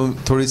सोचता हूँ तो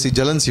थोड़ी सी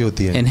जलन सी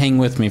होती है। And hang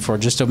with me for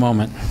just a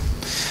moment.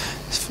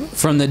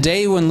 From the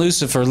day when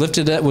Lucifer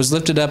was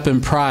lifted up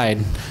in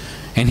pride,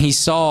 and he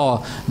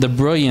saw the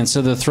brilliance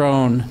of the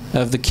throne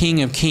of the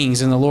King of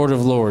Kings and the Lord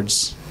of Lords.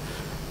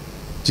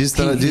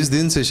 जिस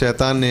दिन से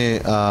शैतान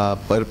ने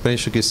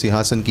परमेश्वर के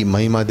सिंहासन की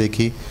महिमा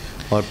देखी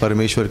और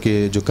परमेश्वर के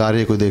जो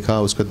कार्य को देखा,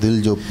 उसका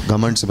दिल जो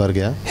घमंड से भर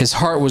गया। His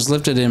heart was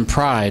lifted in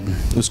pride,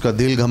 उसका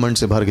दिल घमंड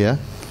से भर गया,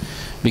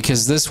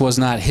 because this was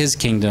not his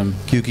kingdom.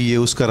 क्योंकि ये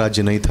उसका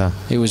राज्य नहीं था,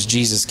 It was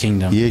Jesus'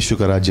 kingdom. यीशु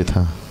का राज्य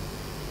था।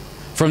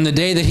 From the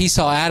day that he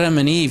saw Adam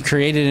and Eve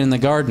created in the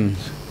garden,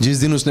 जिस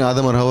दिन उसने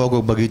आदम और हवा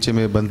को बगीचे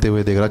में बनते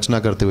हुए देखा, रचना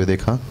करते हुए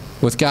देखा,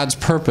 with God's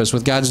purpose,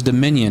 with God's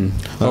dominion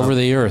over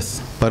the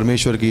earth,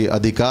 परमेश्वर की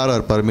अधिकार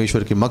और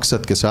परमेश्वर के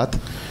मकसद के साथ,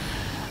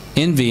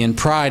 envy and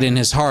pride in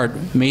his heart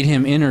made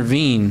him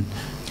intervene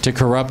to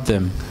corrupt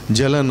them.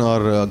 जलन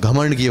और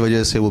घमंड की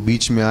वजह से वो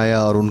बीच में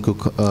आया और उनको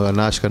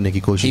नाश करने की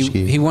कोशिश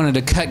की। He wanted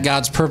to cut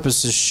God's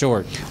purposes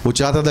short. वो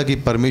चाहता था कि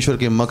परमेश्वर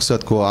के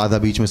मकसद को आधा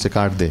बीच में से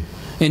काट दे।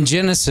 In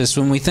Genesis,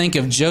 when we think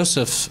of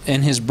Joseph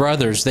and his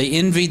brothers, they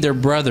envied their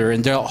brother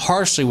and dealt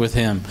harshly with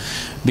him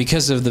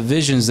because of the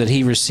visions that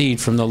he received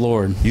from the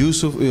Lord.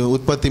 Yusuf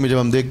उत्पत्ति में जब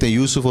हम देखते हैं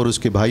यूसुफ और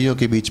उसके भाइयों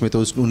के बीच में,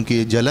 तो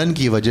उनकी जलन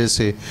की वजह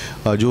से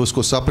जो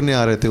उसको सपने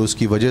आ रहे थे,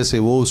 उसकी वजह से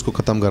वो उसको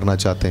ख़त्म करना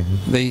चाहते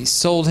हैं। They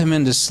sold him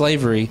into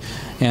slavery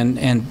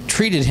and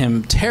treated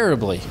him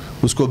terribly.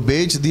 उसको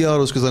बेच दिया और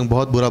उसके संग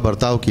बहुत बुरा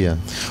बर्ताव किया।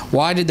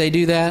 Why did they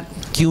do that?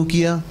 क्यों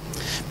किया?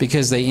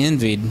 Because they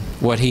envied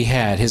what he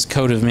had, his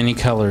coat of many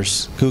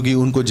colors. क्योंकि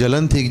उनको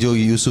जलन थी जो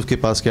यूसुफ के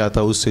पास क्या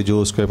था, उससे जो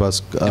उसके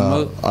पास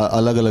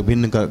अलग अलग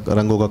भिन्न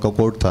रंगों का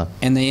कोट था।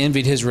 And they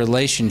envied his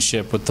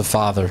relationship with the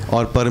Father.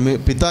 और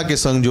पिता के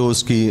संग जो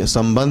उसकी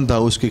संबंध था,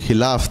 उसके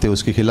खिलाफ थे,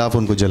 उसके खिलाफ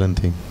उनको जलन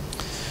थी।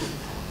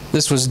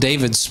 This was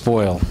David's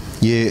spoil.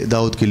 ये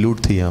दाऊद की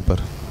लूट थी यहाँ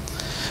पर।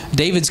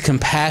 David's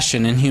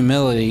compassion and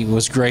humility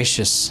was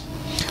gracious.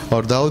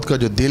 और दाऊद का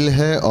जो दिल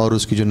है और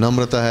उसकी जो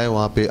नम्रता है,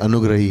 वहाँ पे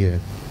अनुग्रही है।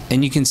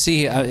 And you can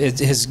see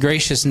his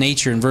gracious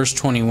nature in verse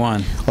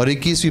 21. और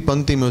 21वीं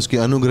पंक्ति में उसके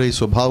अनुग्रही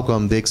स्वभाव को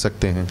हम देख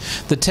सकते हैं।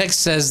 The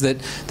text says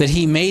that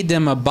he made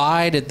them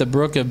abide at the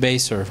brook of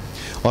Besor.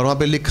 और वहाँ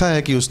पे लिखा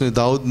है कि उसने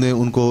दाऊद ने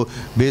उनको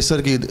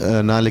बेसर की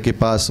नाले के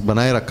पास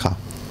बनाए रखा।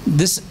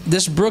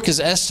 This brook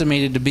is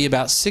estimated to be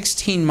about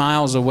 16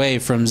 miles away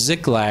from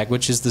Ziklag,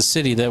 which is the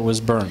city that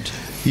was burnt.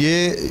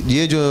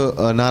 ये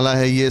जो नाला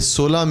है, ये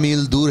 16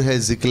 मील दूर है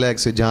जिकलैग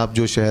से, जहाँ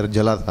जो शहर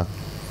जला था।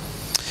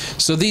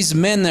 So these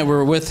men that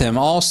were with him,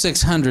 all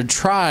 600,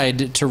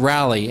 tried to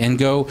rally and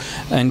go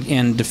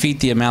and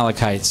defeat the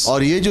Amalekites.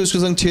 और ये जो उसके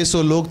संग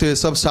 600 लोग थे,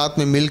 सब साथ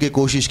में मिल के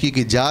कोशिश की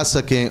कि जा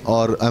सकें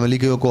और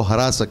अमलेकियों को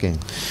हरा सकें।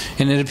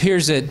 And it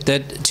appears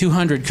that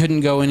 200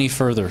 couldn't go any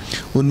further.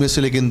 उनमें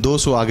से लेकिन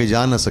 200 आगे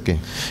जा न सके।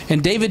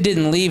 And David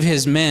didn't leave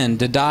his men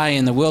to die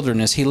in the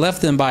wilderness. He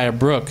left them by a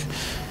brook.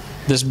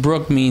 This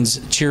brook means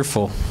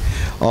cheerful.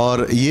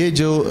 और ये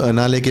जो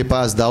नाले के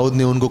पास दाऊद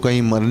ने उनको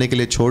कहीं मरने के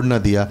लिए छोड़ ना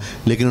दिया,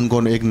 लेकिन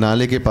उनको एक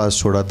नाले के पास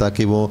छोड़ा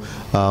ताकि वो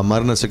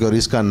मर न सके, और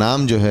इसका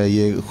नाम जो है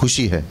ये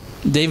खुशी है।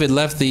 David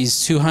left these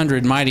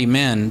 200 mighty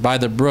men by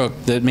the brook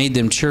that made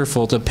them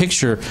cheerful, to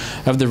picture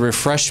of the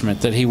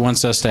refreshment that he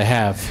wants us to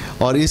have.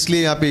 और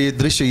इसलिए यहाँ पे ये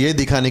दृश्य ये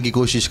दिखाने की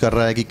कोशिश कर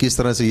रहा है कि किस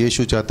तरह से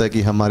यीशु चाहता है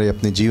कि हमारे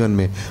अपने जीवन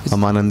में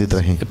हम आनंदित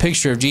रहें। A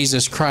picture of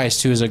Jesus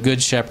Christ, who is a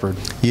good shepherd.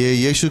 ये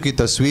यीशु की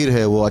तस्वीर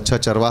है, वो अच्छा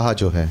चरवाहा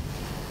जो है।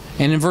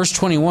 And in verse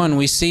 21,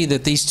 we see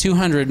that these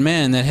 200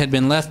 men that had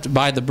been left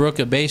by the brook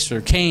of Besor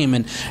came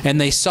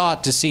and they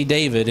sought to see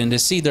David and to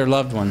see their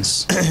loved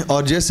ones.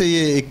 और जैसे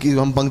ये एक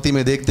हम पंक्ति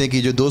में देखते हैं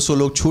कि जो 200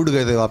 लोग छूट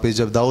गए थे वापस,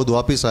 जब दाऊद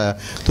वापस आया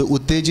तो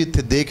उत्तेजित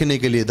थे देखने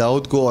के लिए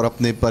दाऊद को और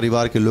अपने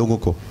परिवार के लोगों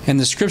को। And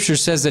the scripture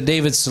says that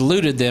David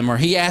saluted them, or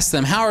he asked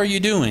them, "How are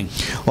you doing?"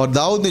 और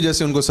दाऊद ने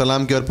जैसे उनको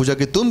सलाम किया और पूछा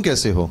कि तुम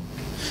कैसे हो।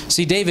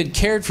 See, David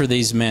cared for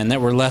these men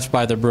that were left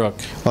by the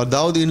brook. और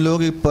दाऊद इन लोगों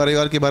के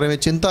परिवार के बारे में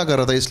चिंता कर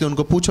रहा था, इसलिए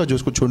उनको पूछा जो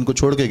उनको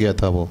छोड़ के गया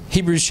था वो।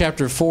 Hebrews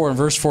chapter 4 and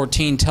verse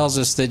 14 tells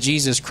us that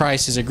Jesus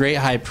Christ is a great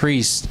high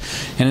priest.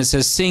 And it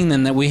says, "Seeing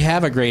then that we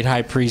have a great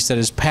high priest that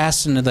has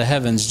passed into the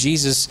heavens,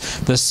 Jesus,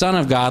 the Son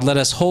of God, let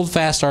us hold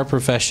fast our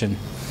profession."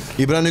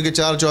 इब्रानियों के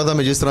 4:14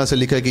 में जिस तरह से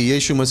लिखा है कि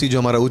यीशु मसीह जो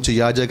हमारा उच्च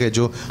याजक है,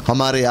 जो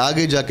हमारे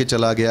आगे जाके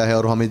चला गया है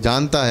और हमें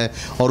जानता है,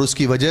 और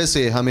उसकी वजह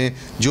से हमें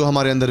जो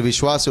हमारे अंदर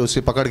विश्वास है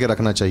उसे पकड़ के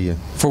रखना चाहिए।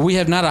 For we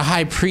have not a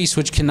high priest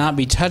which cannot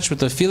be touched with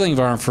the feeling of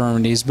our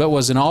infirmities, but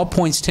was in all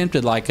points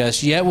tempted like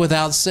us, yet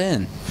without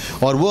sin.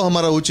 और वो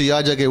हमारा उच्च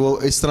याजक है, वो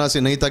इस तरह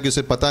से नहीं था कि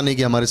उसे पता नहीं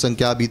कि हमारे संग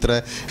क्या बीत रहा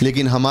है,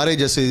 लेकिन हमारे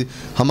जैसे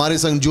हमारे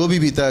संग जो भी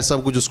बीता है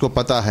सब कुछ उसको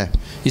पता है।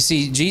 You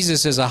see,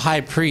 Jesus is a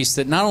high priest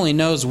that not only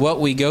knows what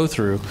we go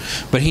through,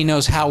 but he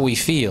knows how we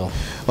feel.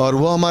 और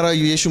वो हमारा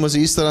यीशु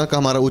मसीह इस तरह का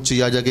हमारा उच्च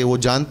याजक है, वो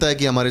जानता है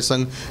कि हमारे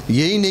संग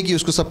यही नहीं कि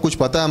उसको सब कुछ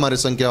पता है हमारे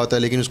संग क्या होता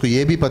है, लेकिन उसको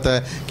ये भी पता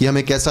है कि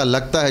हमें कैसा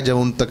लगता है जब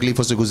उन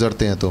तकलीफों से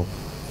गुजरते हैं। तो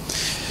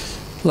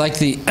Like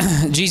the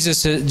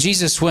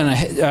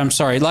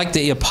like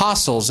the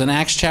apostles in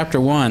Acts chapter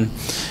 1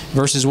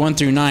 verses 1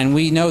 through 9,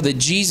 we know that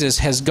Jesus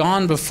has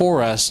gone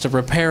before us to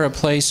prepare a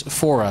place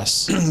for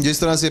us. जिस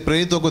तरह से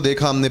प्रेरितों को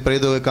देखा हमने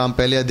प्रेरितों के काम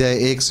पहले अध्याय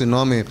 1 से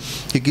 9 में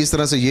कि किस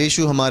तरह से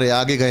यीशु हमारे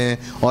आगे गए हैं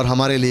और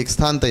हमारे लिए एक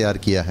स्थान तैयार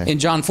किया है। In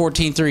John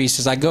 14:3 he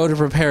says, "I go to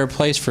prepare a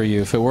place for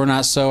you. If it were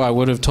not so, I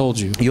would have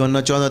told you."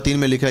 यूहन्ना 14:3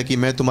 में लिखा है कि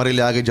मैं तुम्हारे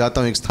लिए आगे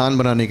जाता हूँ एक स्थान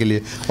बनाने के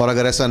लिए, और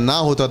अगर ऐसा ना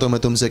होता तो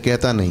मैं तुमसे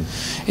कहता नहीं।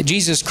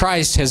 Jesus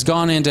Christ has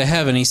gone into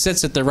heaven. He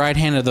sits at the right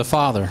hand of the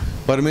Father.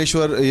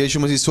 परमेश्वर यीशु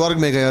मसीह स्वर्ग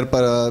में गए और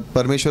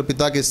परमेश्वर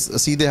पिता के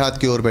सीधे हाथ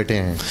की ओर बैठे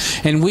हैं।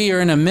 And we are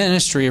in a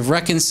ministry of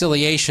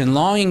reconciliation,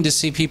 longing to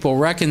see people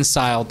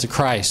reconciled to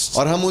Christ.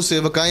 और हम उस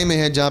सेवकाई में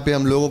हैं जहाँ पे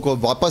हम लोगों को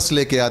वापस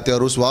लेके आते हैं,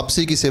 और उस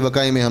वापसी की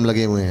सेवकाई में हम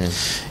लगे हुए हैं।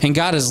 And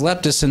God has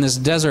left us in this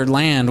desert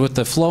land with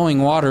the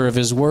flowing water of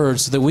His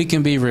Word so that we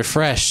can be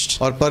refreshed.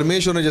 और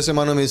परमेश्वर ने जैसे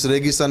मानो हमें इस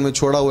रेगिस्तान में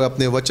छोड़ा हुआ है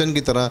अपने वचन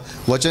की तरह,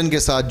 वचन के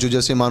साथ जो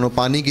जैसे मानो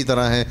पानी की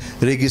तरह है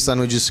रेगिस्तान में,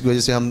 जिसकी वजह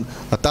से हम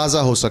ताज़ा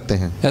हो सकते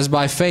हैं। As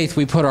by faith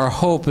we put our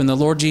hope in the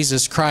Lord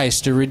Jesus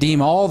Christ to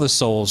redeem all the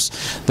souls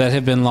that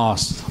have been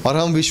lost. और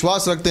हम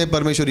विश्वास रखते हैं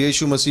परमेश्वर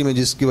यीशु मसीह में,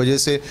 जिसकी वजह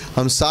से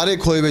हम सारे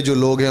खोए हुए जो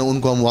लोग हैं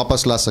उनको हम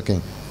वापस ला सकें।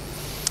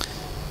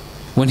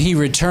 When He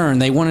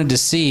returned, they wanted to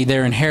see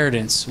their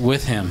inheritance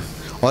with Him.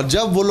 और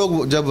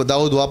जब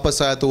दाऊद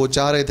वापस आया तो वो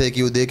चाह रहे थे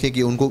कि वो देखें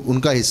कि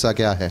उनका हिस्सा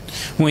क्या है।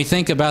 When we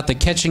think about the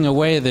catching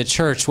away of the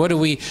church, what do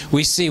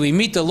we see? We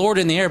meet the Lord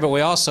in the air, but we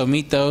also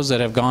meet those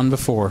that have gone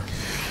before.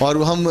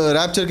 और हम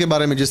रैप्चर के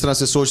बारे में जिस तरह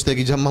से सोचते हैं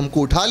कि जब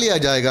हमको उठा लिया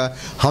जाएगा,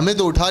 हमें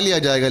तो उठा लिया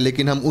जाएगा,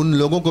 लेकिन हम उन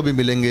लोगों को भी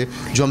मिलेंगे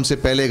जो हमसे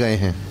पहले गए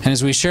हैं। And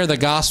as we share the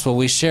gospel,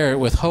 we share it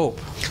with hope.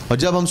 और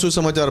जब हम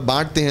सुसमाचार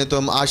बांटते हैं तो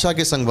हम आशा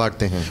के संग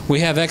बांटते हैं। We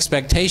have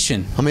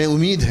expectation. हमें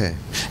उम्मीद है।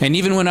 And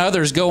even when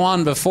others go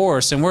on before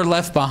us and we're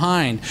left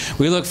behind,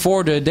 we look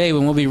forward to a day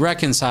when we'll be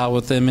reconciled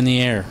with them in the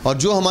air. और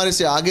जो हमारे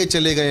से आगे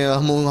चले गए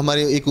हैं,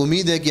 हमारी एक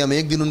उम्मीद है कि हम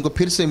एक दिन उनको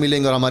फिर से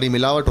मिलेंगे और हमारी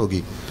मिलावट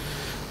होगी।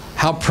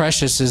 How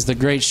precious is the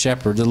great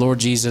shepherd, the Lord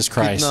Jesus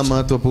Christ. कितना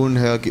महत्वपूर्ण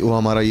है कि वो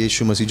हमारा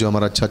यीशु मसीह जो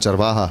हमारा अच्छा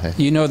चरवाहा है।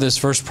 You know this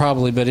verse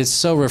probably, but it's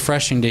so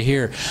refreshing to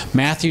hear.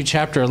 Matthew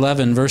chapter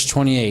 11 verse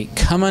 28.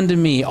 Come unto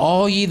me,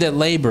 all ye that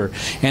labor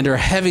and are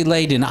heavy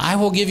laden, I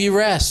will give you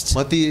rest.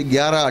 मत्ती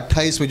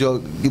 11:28 में जो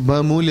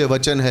बहुमूल्य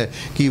वचन है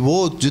कि वो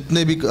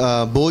जितने भी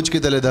बोझ के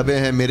तले दबे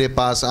हैं मेरे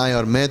पास आए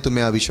और मैं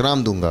तुम्हें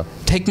विश्राम दूंगा।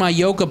 Take my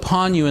yoke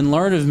upon you and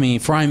learn of me,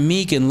 for I am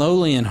meek and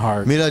lowly in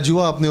heart. मेरा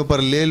जुआ अपने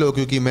ऊपर ले लो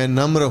क्योंकि मैं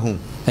नम्र हूँ,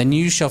 And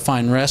you shall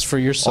find rest for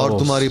your और souls.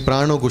 तुम्हारी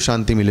प्राणों को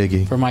शांति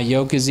मिलेगी, For my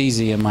yoke is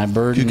easy and my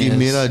burden क्योंकि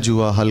मेरा is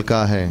जुआ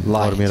हल्का है और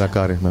light. मेरा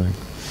कार्य।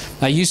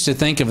 I used to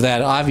think of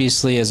that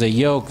obviously as a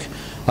yoke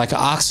like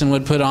oxen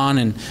would put on,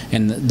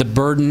 and the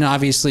burden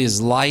obviously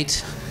is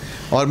light.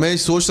 और मैं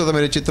सोचता था,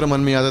 मेरे चित्र मन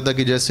में आता था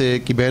कि जैसे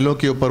कि बैलों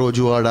के ऊपर वो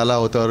जुआ डाला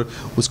होता है और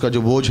उसका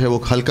जो बोझ है वो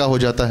हल्का हो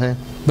जाता है.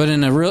 But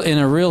in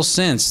a real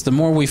sense, the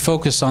more we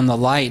focus on the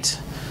light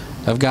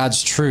of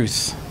God's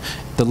truth,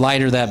 the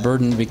lighter that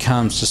burden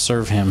becomes to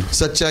serve Him.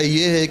 सच्चाई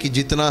ये है कि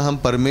जितना हम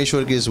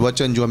परमेश्वर के इस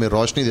वचन जो हमें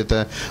रोशनी देता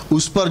है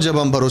उस पर जब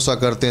हम भरोसा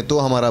करते हैं तो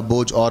हमारा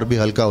बोझ और भी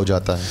हल्का हो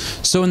जाता है.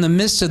 So in the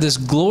midst of this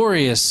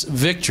glorious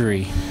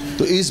victory,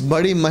 तो इस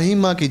बड़ी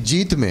महिमा की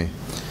जीत में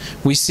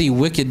we see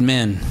wicked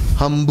men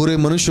हम बुरे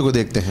मनुष्य को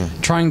देखते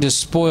हैं trying to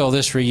spoil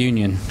this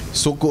reunion.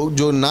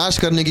 जो नाश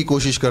करने की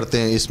कोशिश करते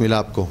हैं इस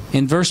मिलाप को.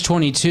 In verse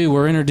 22,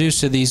 we're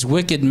introduced to these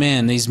wicked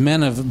men, these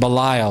men of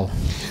Belial.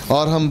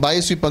 और हम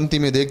 22वीं पंक्ति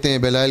में देखते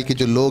हैं बेलाल के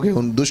जो लोग हैं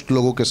उन दुष्ट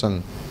लोगों के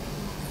संग.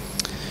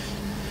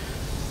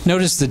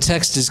 Notice the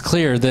text is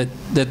clear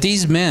that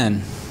these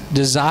men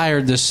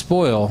desired the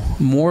spoil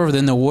more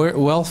than the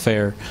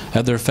welfare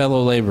of their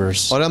fellow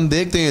laborers. और हम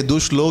देखते हैं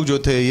दुष्ट लोग जो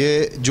थे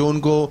ये जो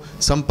उनको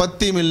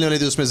संपत्ति मिलने वाली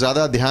थी उसमें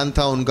ज़्यादा ध्यान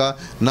था उनका,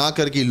 ना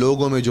कर कि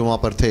लोगों में जो वहाँ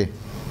पर थे.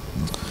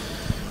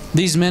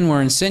 These men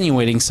were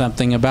insinuating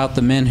something about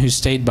the men who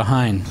stayed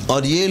behind.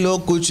 और ये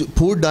लोग कुछ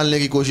फूट डालने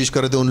की कोशिश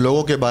कर रहे थे उन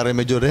लोगों के बारे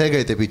में जो रह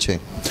गए थे पीछे.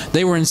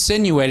 They were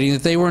insinuating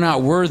that they were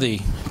not worthy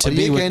to और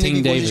be ये with कहने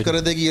King की कोशिश David. कर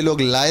रहे थे कि ये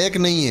लोग लायक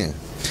नहीं हैं.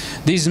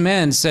 These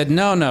men said,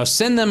 no,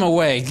 send them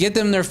away. Get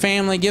them their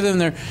family, give them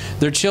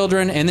their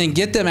children, and then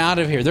get them out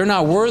of here. They're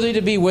not worthy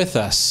to be with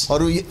us.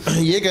 और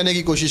ये कहने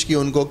की कोशिश की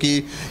उनको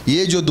कि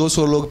ये जो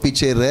 200 लोग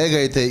पीछे रह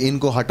गए थे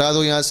इनको हटा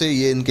दो यहाँ से,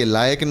 ये इनके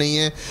लायक नहीं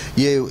है,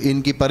 ये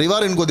इनकी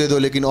परिवार इनको दे दो,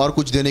 लेकिन और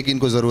कुछ देने की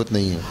इनको ज़रूरत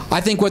नहीं है.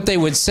 I think what they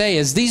would say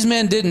is these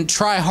men didn't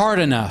try hard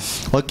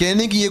enough. और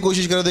कहने की ये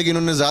कोशिश कर रहे थे कि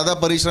इन्होंने ज़्यादा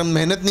परिश्रम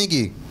मेहनत नहीं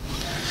की.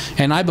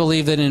 And I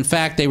believe that in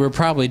fact they were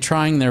probably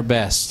trying their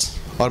best.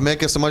 और मैं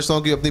क्या समझता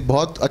हूँ कि अपनी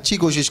बहुत अच्छी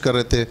कोशिश कर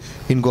रहे थे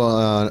इनको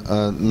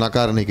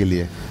नकारने के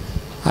लिए.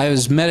 I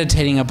was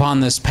meditating upon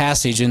this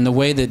passage and the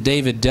way that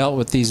David dealt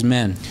with these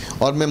men.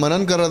 और मैं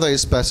मनन कर रहा था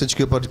इस पैसेज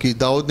के ऊपर कि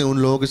दाऊद ने उन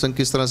लोगों के संग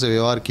किस तरह से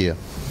व्यवहार किया.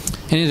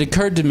 And it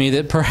occurred to me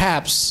that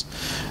perhaps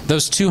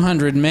those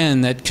 200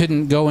 men that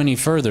couldn't go any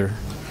further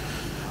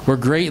were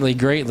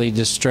greatly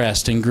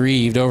distressed and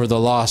grieved over the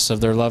loss of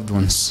their loved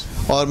ones.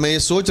 और मैं ये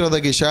सोच रहा था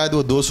कि शायद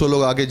वो 200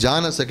 लोग आगे जा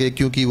ना सके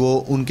क्योंकि वो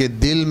उनके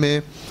दिल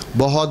में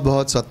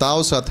बहुत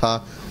सताव सा था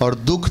और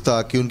दुख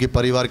था कि उनके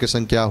परिवार के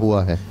संग क्या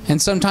हुआ है.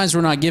 And sometimes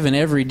we're not given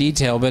every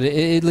detail, but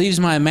it leaves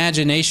my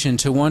imagination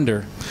to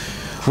wonder,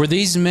 were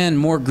these men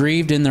more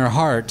grieved in their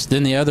heart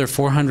than the other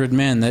 400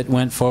 men that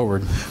went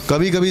forward?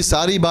 कभी-कभी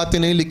सारी बातें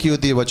नहीं लिखी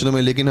होती है वचनों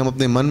में, लेकिन हम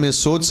अपने मन में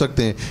सोच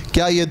सकते हैं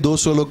क्या ये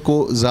 200 लोग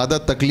को ज़्यादा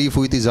तकलीफ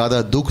हुई थी,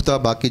 ज़्यादा दुख था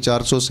बाकी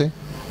 400 से.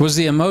 Was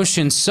the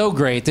emotion so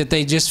great that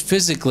they just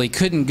physically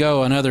couldn't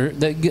go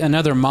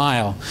another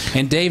mile?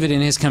 And David in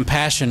his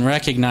compassion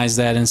recognized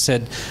that and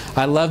said,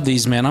 I love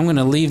these men. I'm going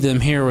to leave them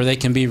here where they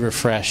can be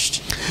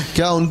refreshed.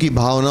 क्या उनकी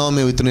भावनाओं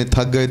में इतने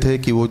थक गए थे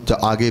कि वो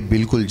आगे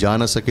बिल्कुल जा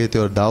ना सके थे,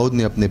 और दाऊद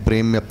ने अपने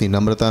प्रेम में, अपनी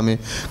नम्रता में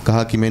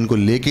कहा कि मैं इनको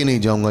लेके नहीं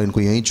जाऊंगा,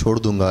 इनको यहीं छोड़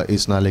दूंगा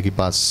इस नाले के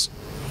पास.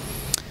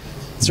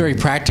 It's very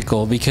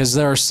practical because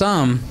there are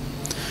some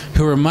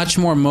who are much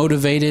more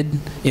motivated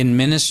in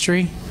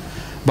ministry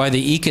by the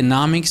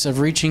economics of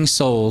reaching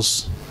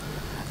souls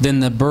than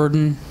the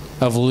burden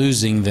of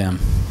losing them.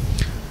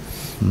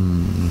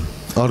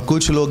 और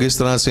कुछ लोग इस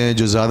तरह से हैं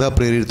जो ज़्यादा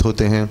प्रेरित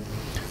होते हैं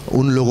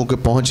उन लोगों के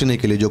पहुंचने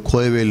के लिए जो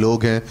खोए हुए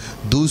लोग हैं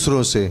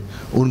दूसरों से.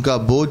 उनका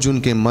बोझ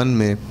उनके मन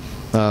में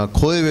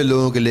खोए हुए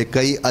लोगों के लिए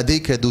कई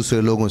अधिक है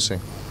दूसरे लोगों से.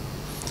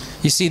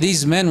 You see,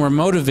 these men were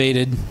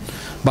motivated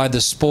by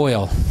the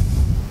spoil.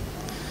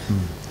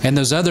 And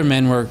those other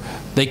men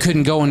they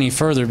couldn't go any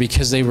further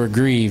because they were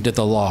grieved at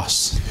the loss.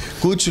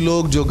 कुछ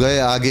लोग जो गए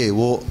आगे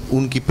वो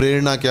उनकी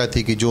प्रेरणा क्या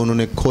थी कि जो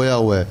उन्होंने खोया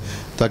हुआ है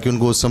ताकि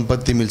उनको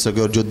संपत्ति मिल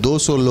सके, और जो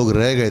 200 लोग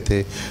रह गए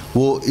थे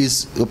वो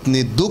इस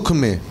अपने दुख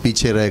में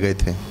पीछे रह गए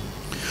थे.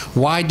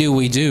 Why do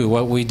we do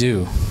what we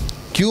do?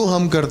 क्यों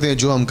हम करते हैं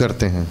जो हम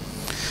करते हैं?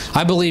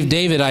 I believe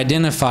David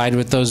identified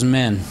with those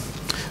men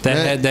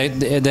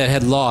that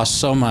had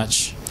lost so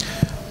much.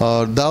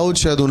 और दाऊद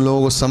शायद उन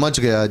लोगों को समझ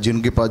गया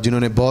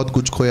जिन्होंने बहुत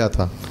कुछ खोया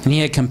था. And he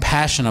had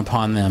compassion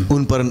upon them.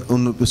 उन पर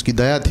उसकी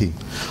दया थी.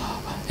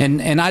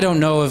 And I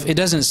don't know if it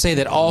doesn't say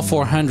that all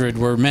 400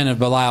 were men of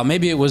Belial.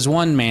 Maybe it was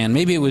one man,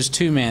 maybe it was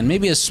two men,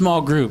 maybe a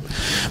small group,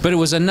 but it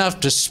was enough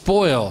to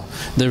spoil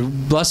the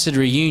blessed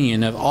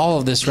reunion of all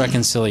of this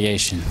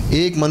reconciliation.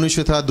 एक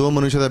मनुष्य था, दो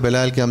मनुष्य था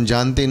बेलाल के हम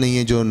जानते नहीं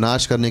है जो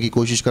नाश करने की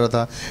कोशिश कर रहा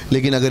था,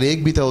 लेकिन अगर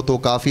एक भी था तो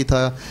काफ़ी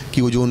था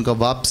कि वो जो उनका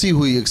वापसी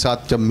हुई एक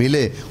साथ जब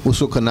मिले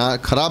उसको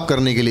खराब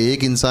करने के लिए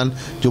एक इंसान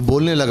जो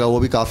बोलने लगा वो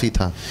भी काफ़ी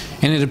था.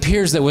 And it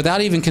appears that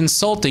without even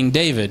consulting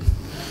David,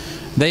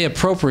 they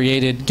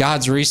appropriated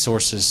God's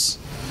resources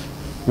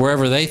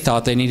wherever they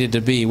thought they needed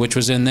to be, which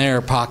was in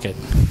their pocket.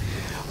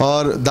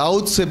 और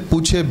दाऊद से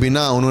पूछे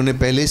बिना उन्होंने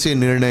पहले से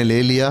निर्णय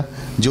ले लिया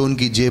जो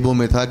उनकी जेबों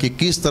में था कि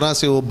किस तरह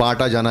से वो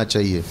बांटा जाना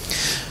चाहिए.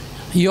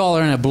 You all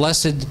are in a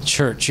blessed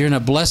church. You're in a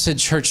blessed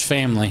church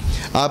family.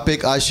 आप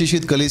एक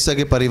आशीषित कलीसिया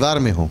के परिवार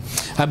में हो।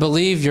 I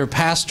believe your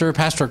pastor,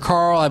 Pastor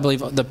Carl, I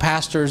believe the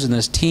pastors in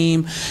this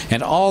team,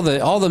 and all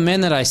the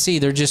men that I see,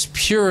 they're just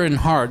pure in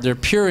heart. They're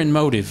pure in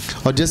motive.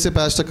 और जैसे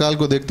पास्टर काल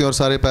को देखते हैं और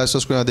सारे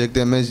पास्टर्स को यहाँ देखते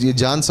हैं, मैं ये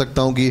जान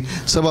सकता हूँ कि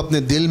सब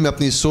अपने दिल में,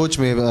 अपनी सोच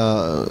में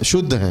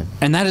शुद्ध हैं।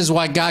 And that is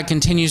why God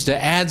continues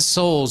to add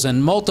souls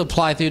and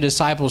multiply through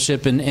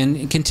discipleship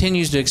and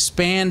continues to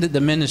expand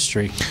the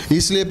ministry.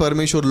 इसलिए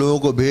परमेश्वर लोगों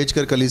को भेजकर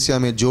कलीसिया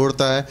में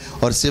जोड़ता है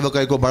और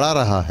सेवकाई को बढ़ा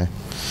रहा है।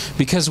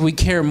 Because we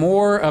care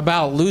more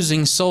about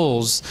losing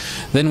souls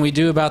than we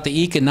do about the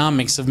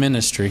economics of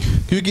ministry.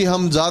 क्योंकि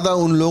हम ज़्यादा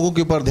उन लोगों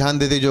के ऊपर ध्यान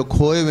देते जो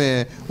खोए हुए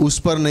हैं, उस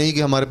पर नहीं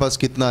कि हमारे पास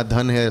कितना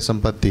धन है,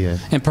 संपत्ति है।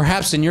 And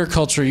perhaps in your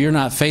culture you're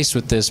not faced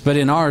with this, but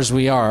in ours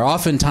we are.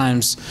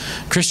 Oftentimes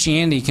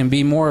Christianity can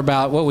be more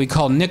about what we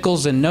call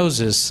nickels and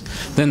noses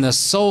than the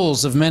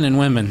souls of men and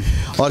women.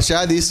 और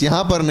शायद इस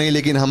यहाँ पर नहीं,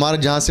 लेकिन हमारे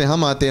जहाँ से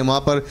हम आते हैं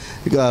वहाँ पर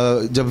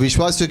जब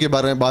विश्वासियों के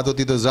बारे में बात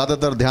होती है तो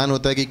ज़्यादातर ध्यान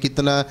होता है कि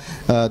कितना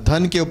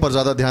धन के ऊपर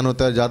ज़्यादा ध्यान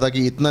होता है, ज़्यादा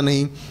कि इतना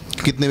नहीं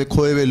कितने में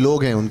खोए हुए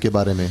लोग हैं उनके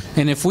बारे में।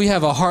 And if we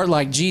have a heart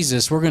like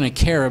Jesus, we're going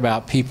to care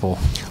about people.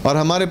 और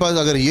हमारे पास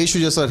अगर यीशु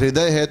जैसा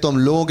हृदय है तो हम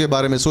लोगों के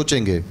बारे में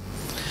सोचेंगे।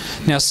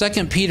 Now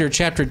 2 Peter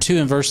chapter 2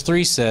 and verse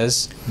 3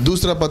 says,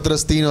 दूसरा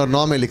पत्रस 3 और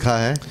 9 में लिखा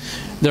है,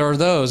 there are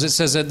those, it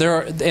says that there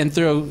are, and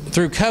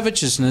through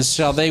covetousness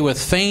shall they with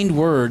feigned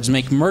words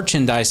make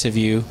merchandise of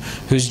you,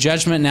 whose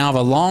judgment now of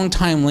a long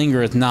time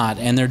lingereth not,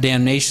 and their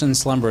damnation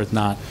slumbereth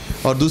not.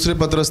 और दूसरे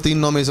पत्रस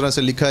 3:9 में इस तरह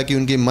से लिखा है कि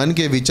उनके मन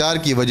के विचार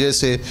की वजह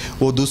से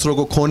वो दूसरों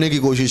को खोने की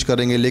कोशिश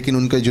करेंगे, लेकिन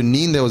उनका जो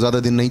नींद है वो ज़्यादा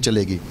दिन नहीं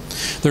चलेगी।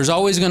 There's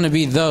always going to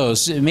be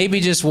those,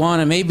 maybe just one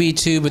and maybe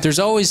two, but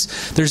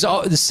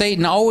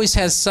Satan always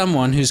has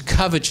someone who's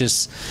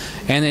covetous,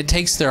 and it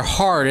takes their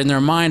heart and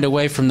their mind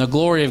away from the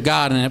glory of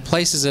God, and it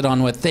places it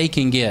on what they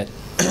can get.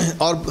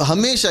 और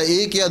हमेशा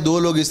एक या दो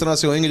लोग इस तरह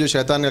से होंगे जो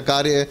शैतान का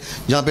कार्य है,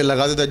 जहाँ पे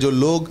लगा देता है, जो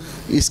लोग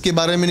इसके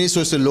बारे में नहीं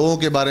सोचते लोगों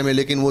के बारे में,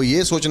 लेकिन वो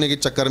ये सोचने के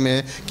चक्कर में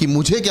है कि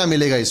मुझे क्या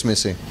मिलेगा इसमें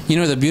से। You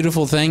know, the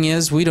beautiful thing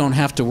is we don't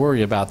have to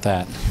worry about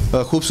that.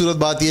 खूबसूरत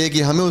बात यह है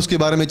कि हमें उसके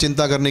बारे में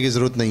चिंता करने की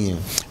ज़रूरत नहीं है।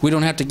 We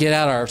don't have to get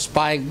out our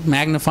spy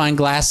magnifying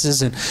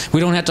glasses, and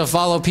we don't have to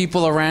follow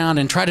people around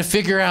and try to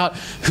figure out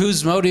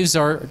whose motives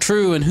are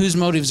true and whose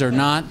motives are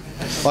not.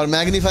 और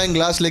magnifying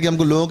glass लेके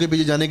हमको लोगों के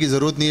पीछे जाने की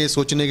ज़रूरत नहीं है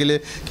सोचने के लिए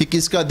कि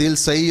किसका दिल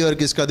सही है और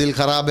किसका दिल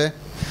खराब है।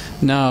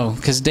 No,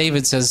 because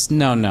David says,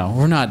 no,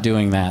 we're not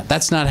doing that.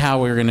 That's not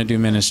how we're going to do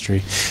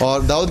ministry.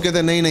 और दाऊद कहते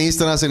हैं नहीं इस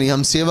तरह से नहीं,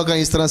 हम सेवा का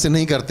इस तरह से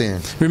नहीं करते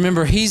हैं।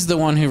 Remember, he's the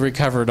one who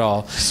recovered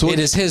all. It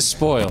is his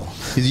spoil.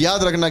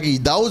 याद रखना कि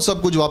दाऊद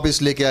सब कुछ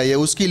वापस लेके आया,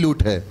 उसकी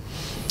लूट है।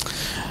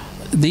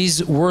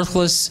 These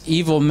worthless,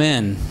 evil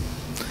men,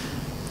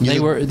 they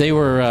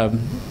were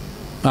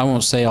I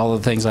won't say all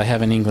the things I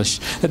have in English.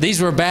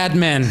 These were bad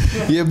men.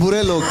 ये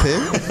बुरे लोग थे।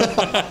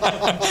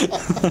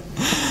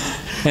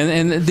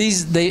 And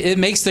it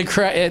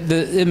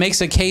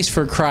makes a case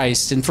for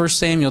Christ in 1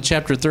 Samuel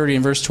chapter 30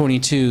 and verse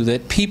 22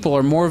 that people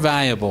are more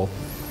valuable,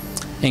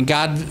 and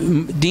God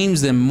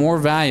deems them more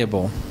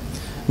valuable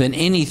than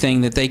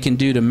anything that they can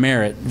do to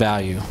merit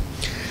value.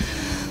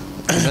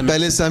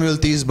 पहले सामुएल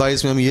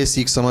 30:22 में हम ये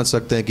सीख समझ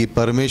सकते हैं कि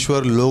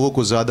परमेश्वर लोगों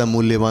को ज़्यादा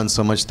मूल्यवान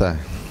समझता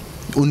है,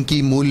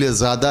 उनकी मूल्य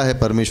ज़्यादा है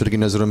परमेश्वर की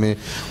नज़रों में,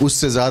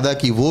 उससे ज़्यादा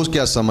कि वो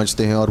क्या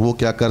समझते हैं और वो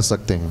क्या कर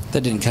सकते हैं।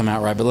 That didn't come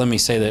out right, but let me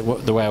say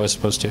that the way I was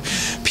supposed to.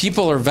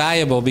 People are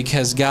valuable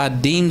because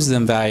God deems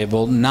them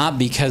valuable, not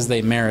because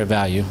they merit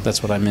value.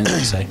 That's what I meant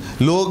to say.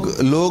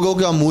 लोगों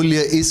का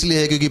मूल्य इसलिए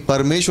है क्योंकि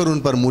परमेश्वर उन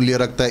पर मूल्य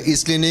रखता है,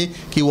 इसलिए नहीं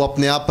कि वो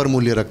अपने आप पर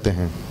मूल्य रखते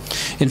हैं।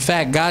 In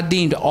fact, God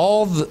deemed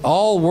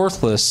all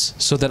worthless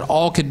so that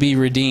all could be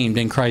redeemed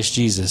in Christ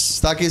Jesus.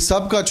 ताकि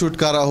सबका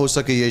छुटकारा हो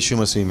सके यीशु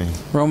मसीह में।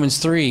 Romans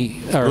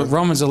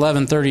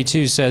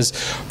 11:32 says,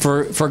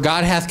 For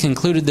God hath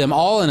concluded them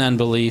all in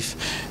unbelief,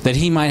 that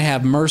he might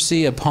have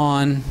mercy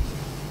upon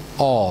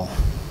all.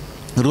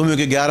 Romeo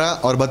के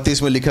 11 और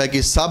 32 में लिखा है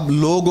कि सब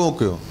लोगों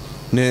को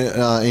ने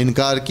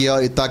इनकार किया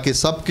ताकि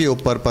सबके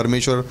ऊपर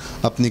परमेश्वर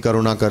अपनी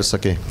करुणा कर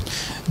सके।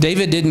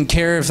 David didn't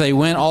care if they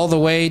went all the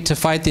way to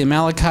fight the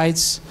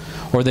Amalekites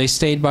or they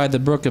stayed by the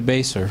brook of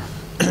Besor.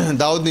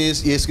 Dawood ने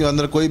इसके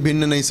अंदर कोई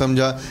भिन्न नहीं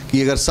समझा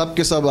कि अगर सब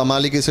के सब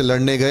अमालेकी से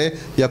लड़ने गए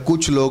या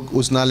कुछ लोग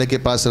उस नाले के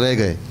पास रह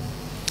गए।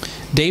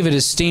 David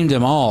esteemed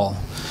them all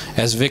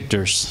as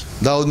victors.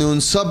 Dawood ने उन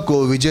सब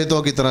को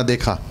विजेताओं की तरह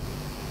देखा।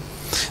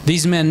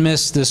 These men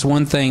missed this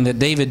one thing that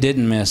David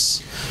didn't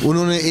miss.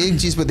 उन्होंने एक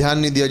चीज पर ध्यान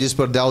नहीं दिया जिस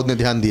पर दाऊद ने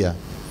ध्यान दिया।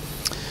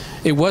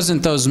 It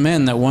wasn't those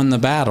men that won the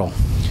battle.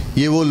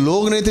 ये वो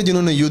लोग नहीं थे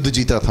जिन्होंने युद्ध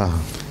जीता था।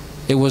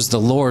 It was the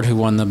Lord who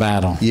won the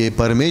battle. ये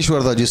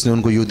परमेश्वर था जिसने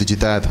उनको युद्ध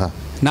जिताया था।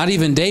 Not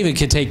even David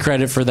could take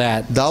credit for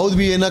that. Dawood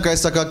भी ये ना कह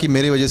सका कि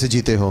मेरी वजह से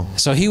जीते हो,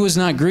 So he was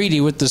not greedy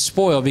with the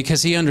spoil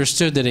because he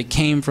understood that it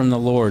came from the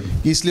Lord.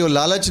 इसलिए वो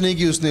लालच नहीं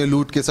कि उसने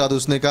लूट के साथ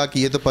उसने कहा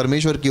कि ये तो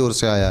परमेश्वर की ओर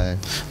से आया है।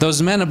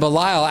 Those men of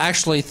Belial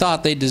actually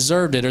thought they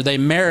deserved it or they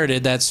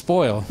merited that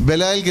spoil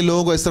बेलायल के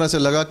लोगों को इस तरह से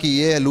लगा कि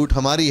ये लूट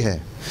हमारी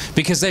है,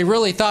 because they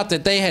really thought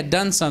that they had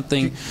done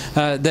something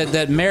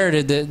that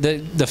merited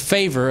the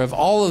favor of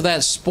all of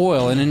that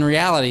spoil, and in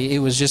reality it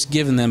was just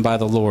given them by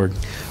the Lord.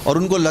 और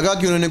उनको लगा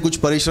कि उन्होंने कुछ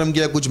परिश्रम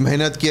किया, कुछ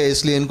मेहनत किया,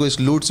 इसलिए इनको इस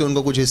लूट से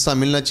उनको कुछ हिस्सा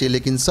मिलना चाहिए,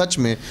 लेकिन सच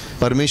में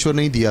परमेश्वर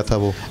नहीं दिया था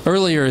वो।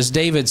 Earlier, as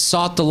David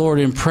sought the Lord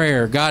in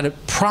prayer, God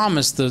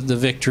promised the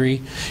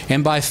victory,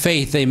 and by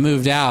faith they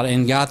moved out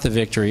and got the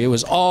victory. It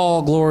was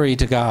all glory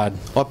to God.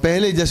 और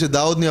पहले जैसे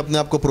दाऊद ने अपने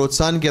आप को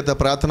प्रोत्साहन किया था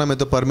प्रार्थना में,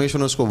 तो परमेश्वर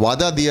ने उसको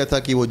वादा दिया था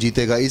कि वो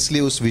जीतेगा,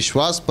 इसलिए उस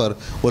विश्वास पर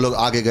वो लोग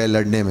आगे गए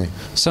लड़ने में।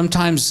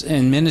 Sometimes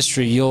in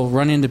ministry, you'll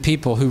run into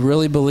people who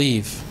really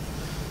believe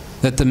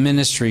that the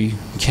ministry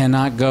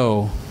cannot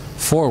go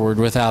forward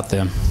without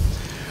them.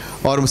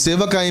 और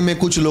सेवकाई में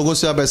कुछ लोगों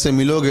से आप ऐसे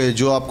मिलोगे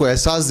जो आपको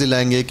एहसास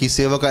दिलाएंगे कि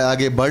सेवकाई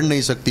आगे बढ़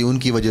नहीं सकती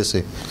उनकी वजह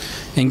से।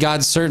 And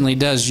God certainly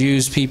does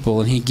use people,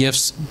 and He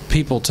gifts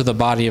people to the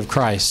body of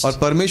Christ. और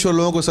परमेश्वर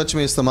लोगों को सच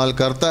में इस्तेमाल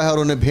करता है और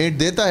उन्हें भेंट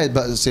देता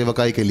है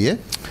सेवकाई के लिए।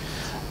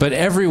 But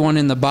everyone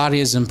in the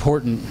body is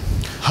important.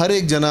 हर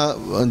एक जना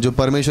जो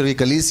परमेश्वर की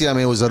कलीसिया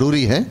में वो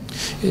ज़रूरी है।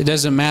 It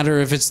doesn't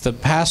matter if it's the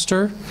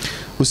pastor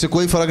उससे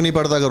कोई फर्क नहीं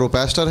पड़ता अगर वो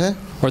पास्टर है,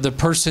 or the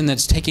person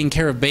that's taking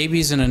care of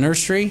babies in a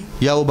nursery,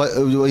 या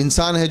वो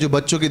इंसान है जो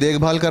बच्चों की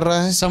देखभाल कर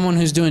रहा है, someone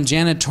who's doing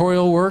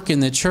janitorial work in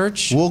the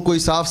church, वो कोई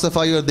साफ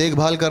सफाई और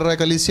देखभाल कर रहा है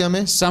कलीसिया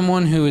में,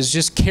 someone who is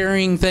just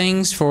carrying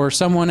things for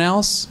someone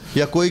else.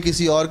 या कोई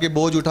किसी और के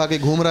बोझ उठा के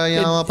घूम रहा है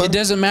यहाँ वहाँ It पर।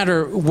 doesn't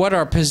matter what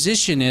our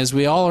position is.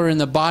 We all are in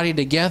the body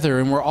together,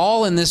 and we're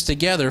all in this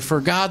together for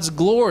God's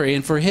glory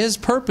and for His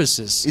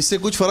purposes. इससे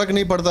कुछ फर्क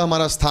नहीं पड़ता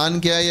हमारा स्थान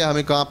क्या है या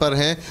हमें कहाँ पर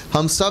हैं,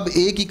 हम सब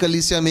एक ही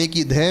कलीसिया में एक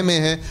ही ध्येय में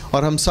हैं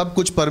और हम सब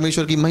कुछ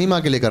परमेश्वर की महिमा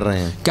के लिए कर रहे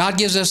हैं। God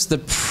gives us the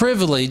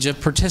privilege of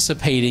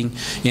participating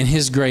in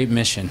His great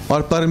mission.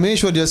 और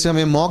परमेश्वर जैसे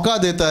हमें मौका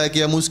देता है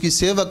कि हम उसकी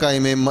सेवकाई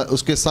में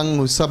उसके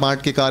संग हिस्सा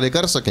बांट के कार्य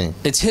कर सकें।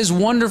 It's His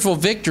wonderful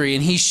victory,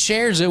 and He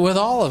shares it with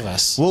all of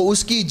us. वो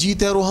उसकी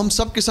जीत है और वो हम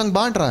सब के संग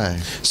बांट रहा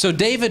है। So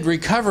David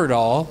recovered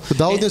all. तो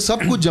दाऊद ने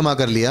सब कुछ जमा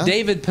कर लिया,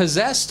 David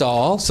possessed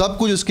all. सब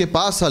कुछ उसके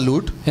पास था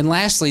लूट, And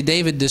lastly,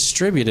 David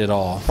distributed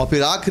all. और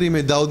फिर आखिरी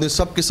में दाऊद ने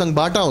सब के संग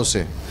बांटा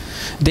उसे।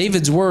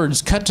 David's words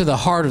cut to the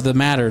heart of the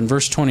matter in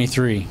verse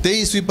 23.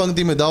 23वीं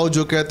पंक्ति में दाऊद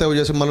जो कहता है वो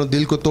जैसे मानो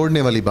दिल को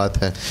तोड़ने वाली बात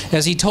है।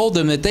 As he told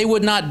them that they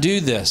would not do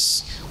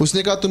this.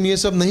 उसने कहा तुम ये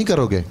सब नहीं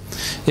करोगे,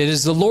 It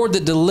is the Lord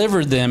that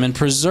delivered them and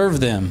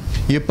preserved them.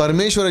 ये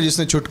परमेश्वर है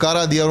जिसने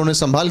छुटकारा दिया और उन्हें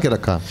संभाल के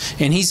रखा,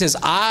 And he says,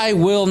 I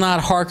will not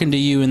hearken to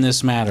you in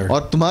this matter.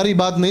 और तुम्हारी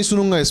बात नहीं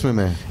सुनूंगा इसमें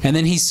मैं। And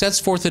then he sets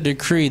forth a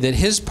decree that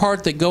his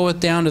part that goeth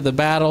down to the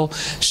battle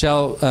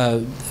shall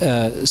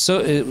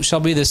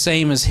be the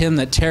same as him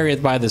that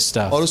tarrieth by the stuff.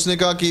 और उसने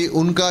कहा कि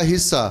उनका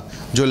हिस्सा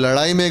जो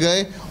लड़ाई में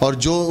गए और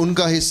जो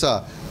उनका हिस्सा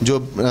जो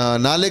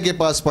नाले के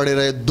पास पड़े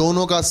रहे,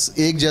 दोनों का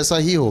एक जैसा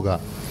ही होगा।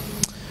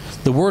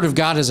 The word of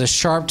God is a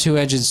sharp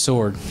two-edged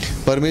sword.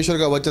 परमेश्वर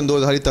का वचन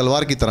दोधारी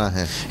तलवार की तरह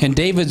है। And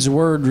David's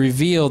word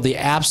revealed the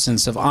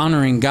absence of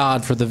honoring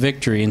God for the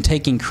victory and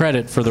taking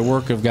credit for the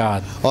work of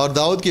God. और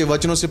दाऊद के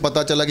वचनों से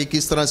पता चला कि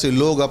किस तरह से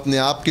लोग अपने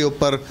आप के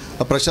ऊपर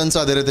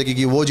प्रशंसा दे रहे थे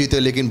कि वो जीते,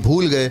 लेकिन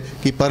भूल गए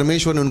कि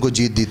परमेश्वर ने उनको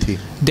जीत दी थी।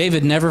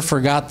 David never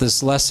forgot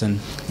this lesson.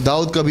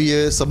 Dawood कभी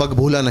ये सबक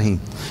भूला नहीं।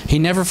 He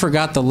never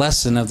forgot the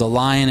lesson of the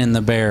lion and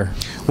the bear.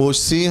 वो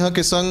सिंह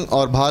के संग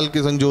और भाल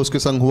के संग जो उसके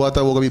संग हुआ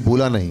था वो कभी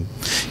भूला नहीं।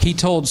 He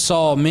told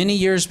Saul many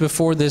years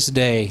before this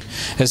day,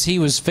 as he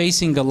was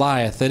facing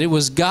Goliath, that it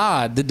was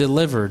God that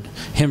delivered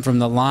him from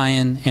the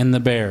lion and the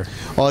bear.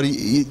 और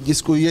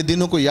इसको ये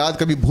दिनों को याद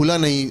कभी भूला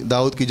नहीं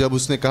दाऊद की, जब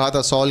उसने कहा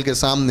था सौल के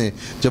सामने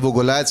जब वो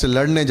गोलायत से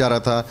लड़ने जा रहा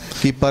था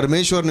कि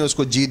परमेश्वर ने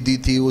उसको जीत दी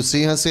थी उस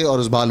सिंह से और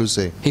उस भालू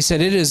से। He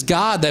said, it is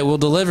God that will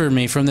deliver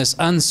me from this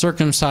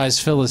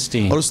uncircumcised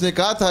Philistine. और उसने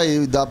कहा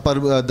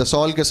था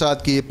सौल के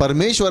साथ कि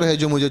परमेश्वर है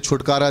जो मुझे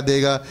छुटकारा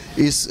देगा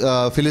इस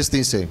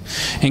फिलिस्ती से।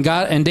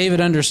 And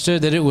David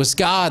understood that it was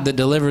God that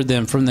delivered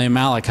them from the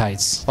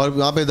Amalekites. और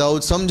वहाँ पे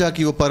दाऊद समझा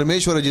कि वो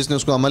परमेश्वर है जिसने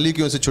उसको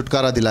अमलीकियों से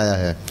छुटकारा दिलाया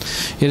है।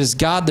 It is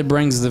God that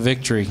brings the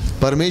victory.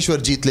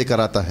 परमेश्वर जीत लेकर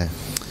आता है।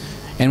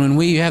 And when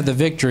we have the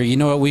victory, you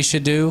know what we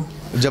should do?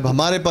 जब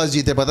हमारे पास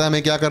जीते, पता है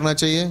हमें क्या करना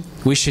चाहिए?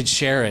 We should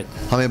share it.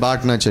 हमें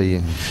बांटना चाहिए।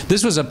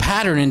 This was a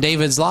pattern in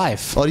David's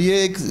life. और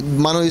ये एक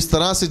मानो इस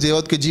तरह से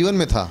दाऊद के जीवन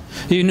में था।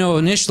 You know,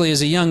 initially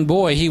as a young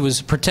boy, he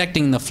was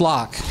protecting the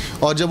flock.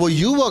 और जब वो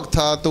युवक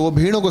था तो वो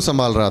भेड़ों को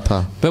संभाल रहा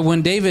था। But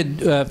when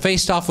David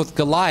faced off with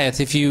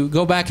Goliath, if you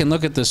go back and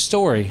look at the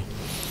story,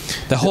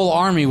 the whole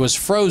army was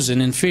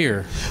frozen in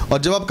fear.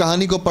 और जब आप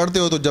कहानी को पढ़ते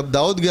हो तो जब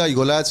दाऊद गया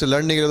गोलायत से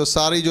लड़ने के लिए तो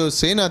सारी जो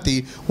सेना थी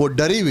वो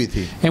डरी हुई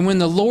थी। And when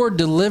the Lord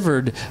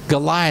delivered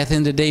Goliath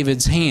into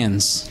David's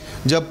hands,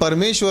 जब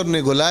परमेश्वर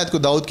ने गोलायत को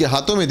दाऊद के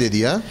हाथों में दे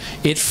दिया,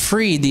 it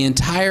freed the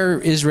entire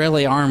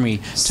Israeli army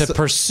to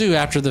pursue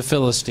after the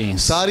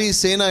Philistines. सारी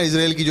सेना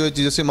इजराइल की जो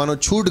जैसे मानो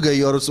छूट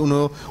गई और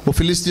वो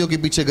फिलिस्तीनियों के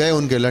पीछे गए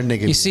उनके लड़ने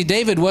के You लिए। see,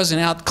 David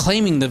wasn't out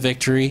claiming the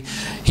victory.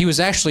 He was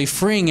actually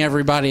freeing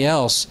everybody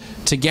else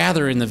to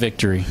gather in the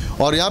victory.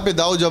 और यहाँ पे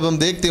दाऊद जब हम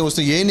देखते हैं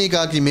उसने ये नहीं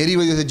कहा कि मेरी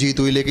वजह से जीत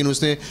हुई, लेकिन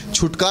उसने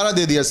छुटकारा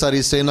दे दिया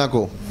सारी सेना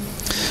को।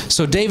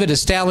 So David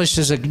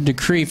establishes a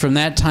decree from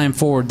that time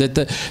forward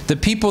that the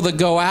people that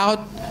go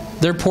out,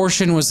 their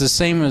portion was the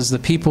same as the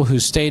people who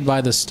stayed by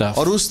the stuff.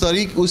 और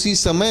उसी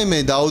समय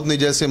में दाऊद ने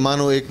जैसे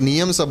मानो एक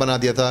नियम सा बना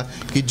दिया था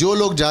कि जो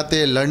लोग जाते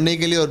हैं लड़ने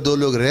के लिए और दो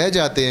लोग रह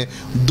जाते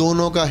हैं,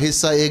 दोनों का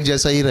हिस्सा एक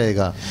जैसा ही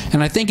रहेगा।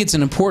 And I think it's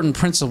an important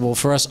principle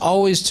for us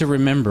always to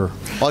remember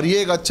और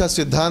ये एक अच्छा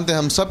सिद्धांत है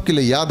हम सब के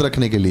लिए याद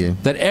रखने के लिए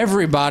that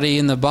everybody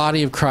in the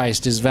body of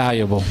Christ is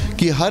valuable.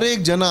 कि हर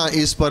एक जना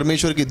इस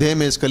परमेश्वर की देह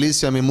में, इस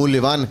कलीसिया में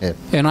मूल्यवान है।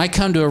 And I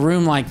come to a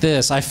room like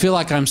this, I feel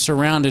like I'm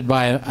surrounded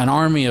by an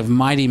army of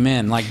mighty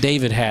men like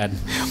David had.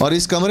 और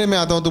इस कमरे में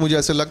आता हूँ तो मुझे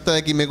ऐसे लगता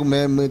है कि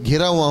मैं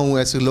घिरा हुआ हूँ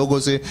ऐसे लोगों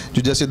से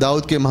जो जैसे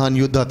दाऊद के महान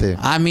योद्धा थे।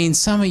 I mean,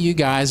 some of you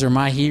guys are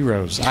my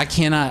heroes.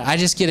 I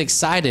just get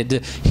excited to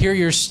hear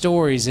your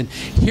stories and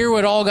hear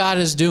what all God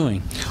is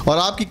doing. और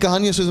आपकी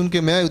कहानियों से सुन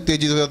के मैं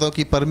उत्तेजित हो जाता हूँ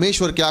कि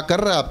परमेश्वर क्या कर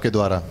रहा है आपके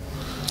द्वारा।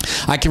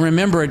 I can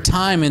remember a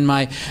time in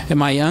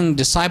my young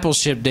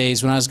discipleship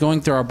days when I was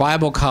going through our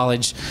Bible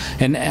college,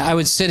 and I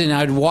would sit and I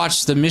would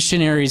watch the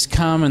missionaries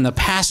come and the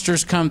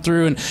pastors come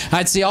through, and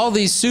I'd see all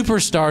these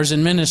superstars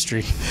in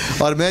ministry.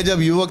 और मैं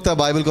जब युवक था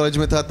Bible college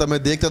में था तब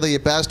मैं देखता था ये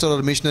पास्टर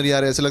और मिशनरी आ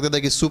रहे हैं, ऐसे लगता था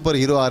कि सुपर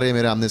हीरो आ रहे हैं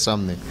मेरे आमने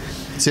सामने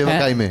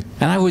सेवकाई में।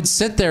 And I would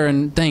sit there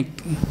and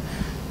think,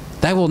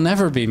 that will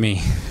never be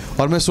me.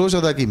 और मैं सोच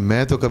रहा था कि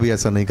मैं तो कभी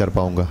ऐसा नहीं कर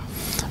पाऊंगा।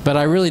 But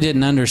I really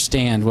didn't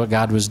understand what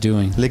God was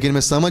doing. लेकिन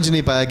मैं समझ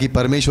नहीं पाया कि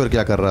परमेश्वर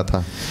क्या कर रहा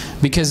था।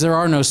 Because there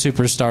are no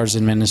superstars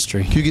in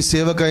ministry. क्योंकि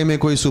सेवकाई में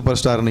कोई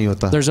सुपरस्टार नहीं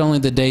होता। There's only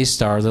the day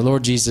star, the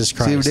Lord Jesus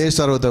सिर्फ Christ. डे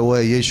स्टार होता है, वो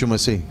है यीशु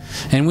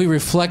मसीह। And we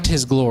reflect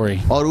His glory.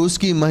 और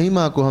उसकी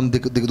महिमा को हम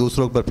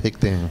दूसरों पर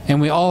फेंकते हैं।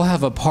 And we all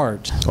have a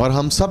part. और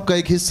हम सब का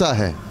एक हिस्सा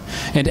है।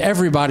 And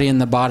everybody in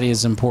the body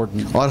is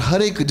important. और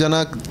हर एक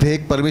जना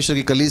एक परमेश्वर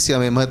की कलीसिया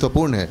में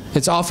महत्वपूर्ण है।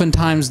 It's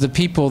oftentimes the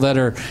people that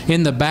are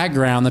in the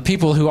background, the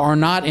people who are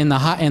not in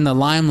the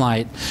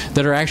limelight,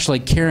 that are actually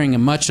carrying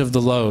much of the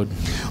load.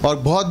 और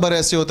बहुत बार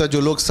ऐसे होता है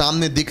जो लोग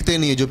सामने दिखते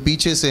नहीं है, जो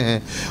पीछे से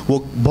हैं,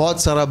 वो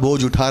बहुत सारा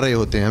बोझ उठा रहे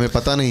होते हैं, हमें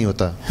पता नहीं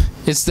होता।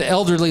 It's the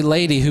elderly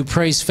lady who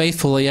prays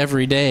faithfully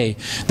every day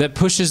that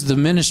pushes the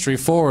ministry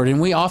forward, and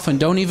we often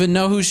don't even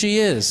know who she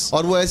is.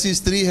 और वो ऐसी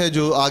स्त्री है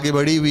जो आगे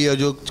बढ़ी हुई है,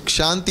 जो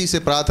शांति से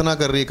प्रार्थना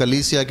कर रही है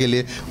कलीसिया के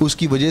लिए,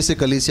 उसकी वजह से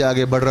कलीसिया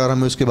आगे बढ़ रहा है और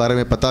हमें उसके बारे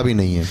में पता भी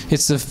नहीं है।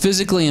 It's the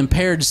physically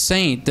impaired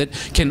saint that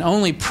can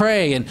only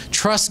pray and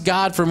trust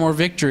God for more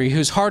victory,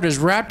 whose heart is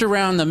wrapped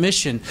around the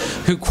mission,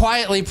 who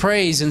quietly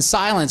prays in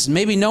silence.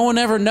 Maybe no one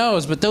ever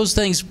knows, but those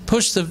things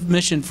push the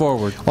mission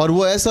forward. और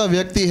वो ऐसा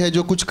व्यक्ति है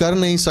जो कुछ कर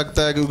नहीं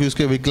सकता है क्योंकि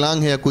उसके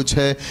विकलांग है या कुछ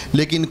है,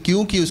 लेकिन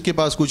क्योंकि उसके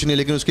पास कुछ नहीं,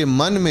 लेकिन उसके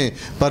मन में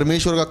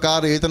परमेश्वर का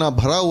कार्य इतना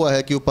भरा हुआ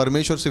है कि वो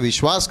परमेश्वर से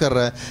विश्वास कर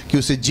रहा है कि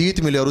उसे जीत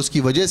मिले और उसकी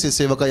वजह से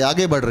सेवकाई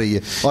आगे बढ़ रही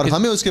है और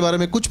हमें उसके बारे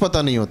में कुछ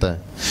पता नहीं होता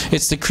है।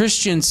 It's the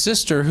Christian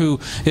sister who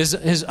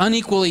is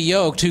unequally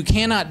yoked, who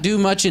cannot do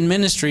much in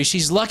ministry.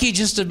 She's lucky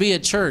just to be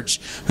at church,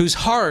 whose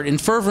heart in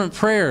fervent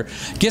prayer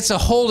gets a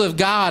hold of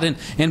God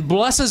and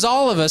blesses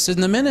all of us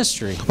in the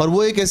ministry. और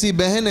वो एक ऐसी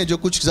बहन है जो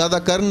कुछ ज़्यादा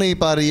कर नहीं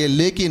पा रही है,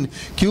 लेकिन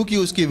क्योंकि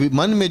उसके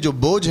मन में जो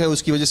बोझ है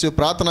उसकी वजह से वो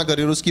प्रार्थना कर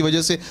रही है और उसकी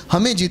वजह से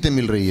हमें जीतें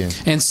मिल रही है।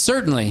 And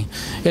certainly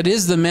it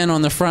is the men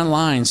on the front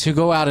lines who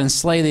go out and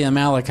slay the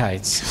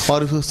Amalekites.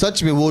 और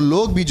सच में वो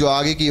लोग भी जो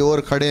आगे की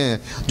ओर खड़े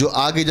हैं, जो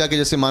आगे जाके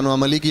जैसे मानो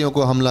अमलीकियों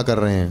को हमला कर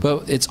रहे हैं,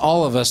 But it's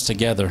all of us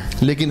together.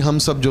 लेकिन हम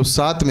सब जो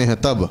साथ में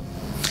हैं तब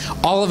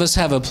All of us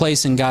have a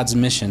place in God's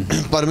mission.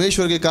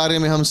 परमेश्वर के कार्य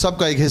में हम सब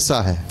का एक हिस्सा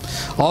है।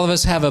 All of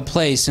us have a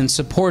place in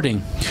supporting.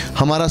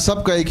 हमारा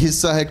सब का एक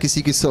हिस्सा है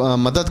किसी की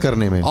मदद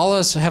करने में। All of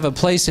us have a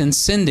place in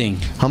sending.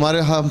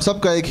 हम सब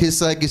का एक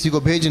हिस्सा है किसी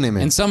को भेजने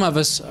में। And some of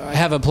us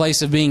have a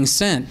place of being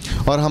sent.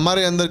 और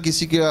हमारे अंदर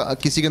किसी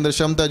के अंदर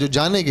क्षमता है जो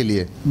जाने के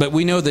लिए। But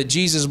we know that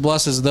Jesus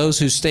blesses those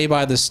who stay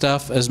by the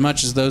stuff as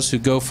much as those who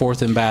go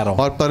forth in battle.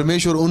 और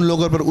परमेश्वर उन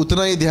लोगों पर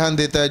उतना ही ध्यान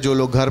देता है जो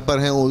लोग घर पर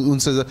हैं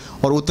उनसे,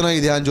 और उतना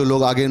ही ध्यान जो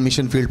लोग आगे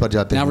मिशन फील्ड पर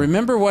जाते Now हैं।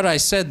 remember what I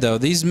said though,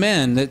 these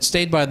men that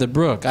stayed by the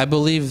brook, I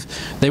believe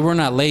they were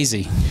not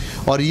lazy.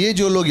 और ये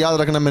जो लोग याद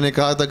रखना, मैंने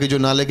कहा था कि जो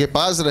नाले के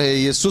पास रहे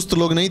ये सुस्त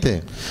लोग नहीं थे।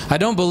 I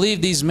don't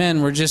believe these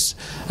men were just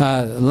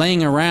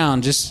laying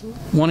around just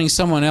wanting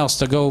someone else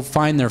to go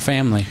find their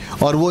family.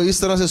 और वो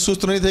इस तरह से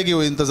सुस्त नहीं थे कि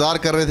वो इंतजार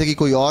कर रहे थे कि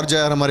कोई और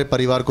जाए और हमारे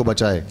परिवार को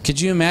बचाए।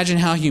 Could you imagine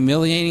how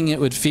humiliating it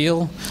would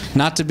feel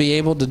not to be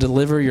able to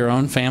deliver your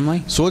own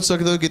family? सोच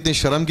सकते हो कितनी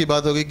शर्म की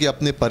बात होगी कि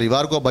अपने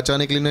परिवार को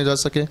बचाने के लिए नहीं जा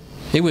सके।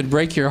 It would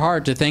break your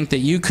heart to think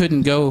that you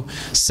couldn't go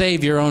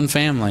save your own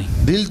family.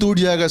 दिल टूट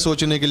जाएगा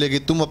सोचने के लिए कि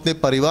तुम अपने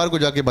परिवार को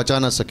जाके बचा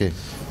ना सके।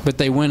 But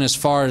they went as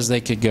far as they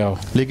could go.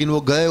 लेकिन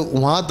वो गए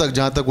वहां तक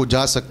जहां तक वो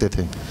जा सकते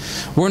थे।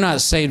 We're not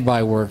saved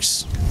by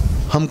works.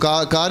 हम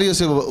कार्य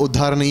से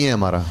उद्धार नहीं है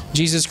हमारा।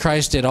 Jesus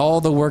Christ did all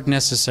the work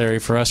necessary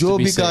for us जो to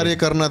be भी कार्य saved.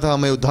 करना था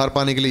हमें उद्धार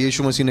पाने के लिए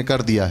यीशु मसीह ने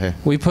कर दिया है।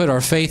 We put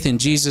our faith in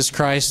Jesus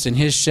Christ and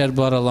His shed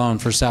blood alone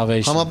for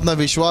salvation. हम अपना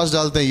विश्वास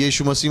डालते हैं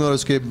यीशु मसीह में और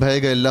उसके बहे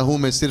गए लहू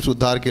में सिर्फ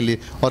उद्धार के लिए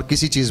और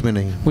किसी चीज में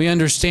नहीं। We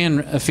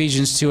understand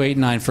Ephesians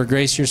 2:8-9. For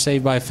grace you're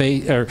saved by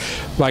faith, or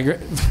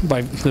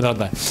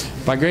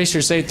by grace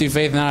you're saved through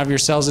faith, not of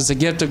yourselves. It's a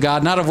gift of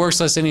God, not of works,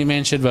 lest any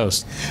man should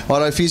boast.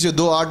 और इफिसियों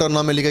 2:8 और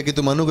 9 में लिखा है कि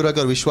तुम अनुग्रह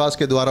और विश्वास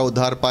के द्वारा उद्धार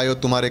पाए हो,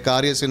 तुम्हारे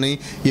कार्य से नहीं,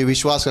 ये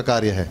विश्वास का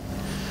कार्य है।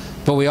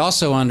 But we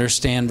also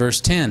understand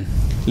verse 10,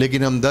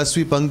 लेकिन हम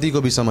 10वीं पंक्ति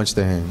को भी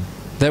समझते हैं,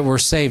 that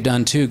we're saved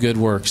unto good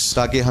works.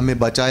 ताकि हमें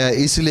बचाया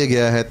इसलिए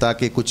गया है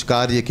ताकि कुछ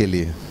कार्य के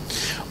लिए।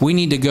 We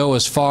need to go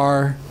as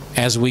far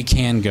as we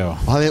can go.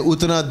 हमें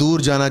उतना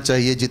दूर जाना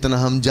चाहिए जितना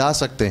हम जा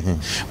सकते हैं।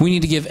 We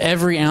need to give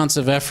every ounce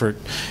of effort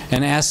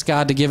and ask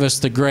God to give us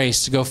the grace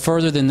to go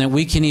further than that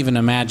we can even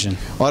imagine.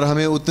 और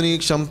हमें उतनी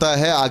क्षमता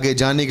है आगे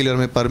जाने के लिए, और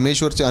हमें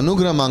परमेश्वर से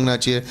अनुग्रह मांगना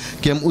चाहिए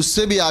कि हम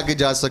उससे भी आगे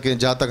जा सकें,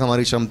 जहाँ तक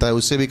हमारी क्षमता है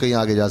उससे भी कहीं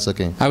आगे जा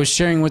सकें। I was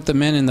sharing with the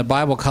men in the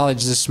Bible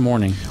college this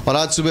morning, और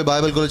आज सुबह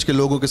बाइबल कॉलेज के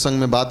लोगों के संग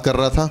में बात कर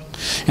रहा था,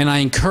 and I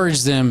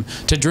encouraged them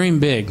to dream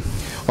big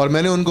और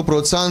मैंने उनको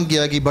प्रोत्साहन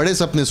किया कि बड़े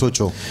सपने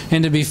सोचो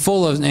and to be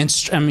full of,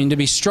 to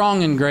be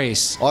strong in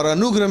grace. और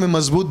अनुग्रह में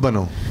मजबूत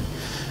बनो।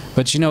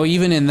 But you know,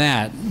 even in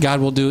that, God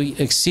will do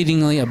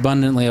exceedingly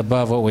abundantly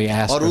above what we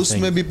ask और or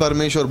उसमें think. भी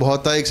परमेश्वर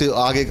बहुतायत से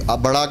आगे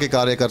बढ़ा के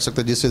कार्य कर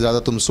सकते हैं जिससे ज्यादा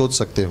तुम सोच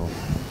सकते हो।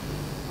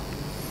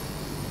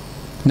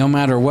 No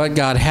matter what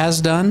God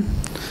has done,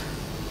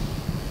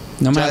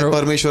 no चाहे matter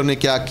परमेश्वर ने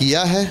क्या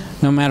किया है,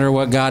 no matter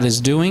what God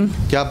is doing,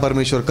 क्या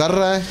परमेश्वर कर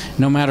रहा है,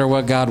 no matter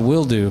what God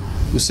will do,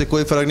 उससे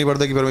कोई फर्क नहीं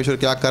पड़ता कि परमेश्वर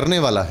क्या करने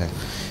वाला है।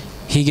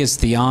 He gets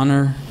the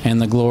honor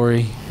and the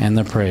glory and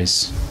the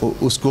praise.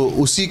 उसको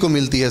उसी को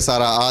मिलती है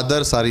सारा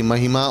आदर, सारी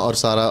महिमा और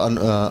सारा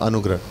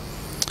अनुग्रह।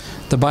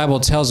 The Bible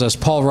tells us,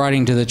 Paul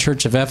writing to the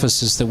church of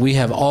Ephesus, that we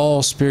have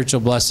all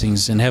spiritual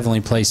blessings in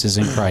heavenly places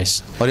in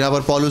Christ. और यहाँ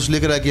पर पौलुस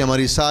लिख रहा है कि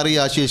हमारी सारी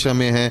आशीष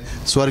हमें है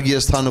स्वर्गीय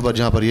स्थानों पर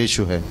जहाँ पर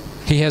यीशु है।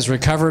 He has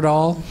recovered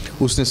all,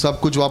 उसने सब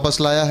कुछ वापस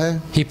लाया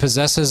है, He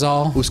possesses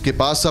all, उसके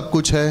पास सब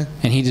कुछ है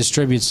and He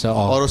distributes to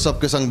all. और वो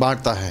सबके संग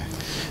बांटता है।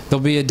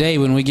 There'll be a day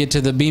when we get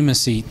to the Bema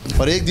seat,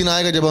 और एक दिन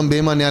आएगा जब हम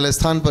बेमा न्याय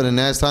स्थान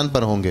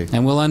पर होंगे,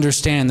 and we'll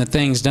understand the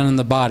things done in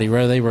the body,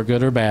 whether they were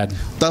good or bad.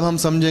 तब हम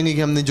समझेंगे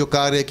कि हमने जो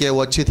कार्य किया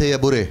वो अच्छे थे या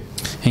बुरे।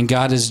 And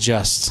God is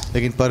just.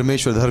 लेकिन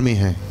परमेश्वर धर्मी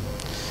है,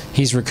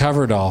 He's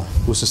recovered all,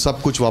 उसने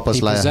सब कुछ वापस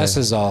He लाया है,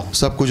 possesses all,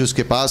 सब कुछ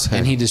उसके पास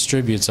है and He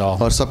distributes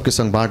all. और सबके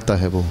संग बांटता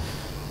है वो।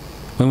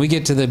 When we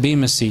get to the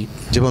Bema seat,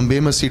 जब हम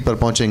बेमा सीट पर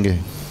पहुंचेंगे,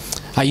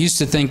 I used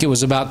to think it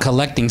was about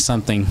collecting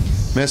something.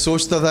 मैं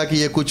सोचता था कि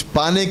ये कुछ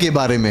पाने के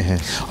बारे में है,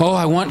 Oh,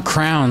 I want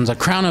crowns, a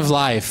crown of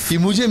life. कि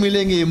मुझे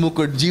मिलेंगे ये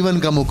मुकुट, जीवन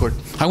का मुकुट,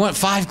 I want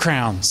 5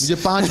 crowns. मुझे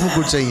 5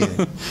 मुकुट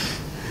चाहिए।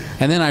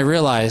 And then I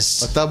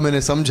realized और तब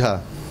मैंने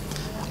समझा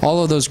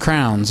all of those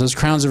crowns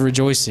of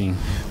rejoicing,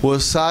 वो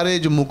सारे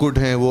जो मुकुट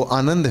हैं वो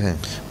आनंद हैं,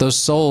 those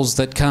souls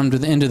that come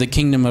into the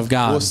kingdom of वो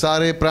God,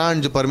 सारे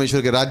प्राण जो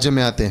परमेश्वर के राज्य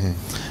में आते हैं,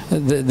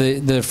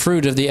 the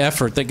fruit of the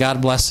effort that God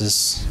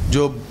blesses.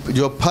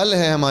 जो फल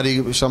है हमारी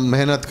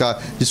मेहनत का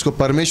जिसको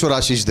परमेश्वर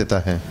आशीष देता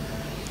है,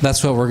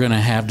 That's what we're going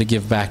to have to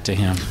give back to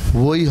Him.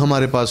 वही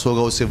हमारे पास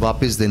होगा उसे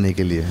वापस देने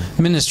के लिए।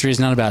 Ministry is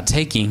not about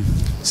taking,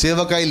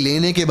 सेवकाई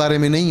लेने के बारे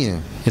में नहीं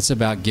है, it's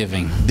about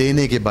giving.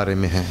 देने के बारे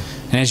में है।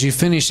 And as you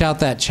finish out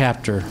that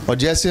chapter, और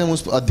जैसे हम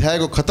उस अध्याय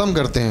को खत्म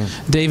करते हैं,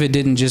 David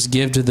didn't just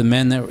give to the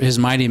his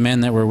mighty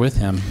men that were with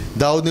him.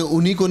 Dawood ने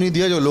उन्हीं को नहीं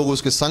दिया जो लोग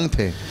उसके संग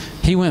थे,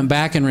 He went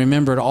back and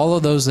remembered all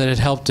of those that had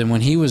helped him when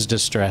he was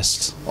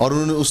distressed. और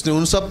उसने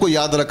उन सबको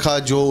याद रखा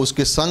जो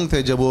उसके संग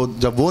थे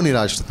जब वो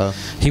निराश था।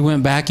 He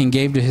went back and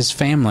gave to his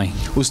family,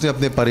 उसने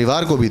अपने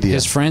परिवार को भी दिया,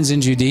 his friends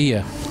in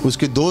Judea,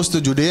 उसके दोस्त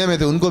जुड़ेया में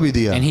थे उनको भी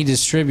दिया, and he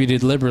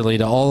distributed liberally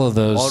to all of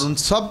और those उन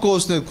सबको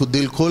उसने खुद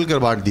दिल खोल कर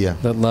बांट दिया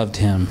that loved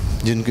him.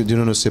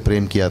 जिन्होंने उससे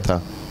प्रेम किया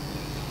था।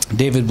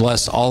 David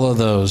blessed all of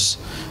those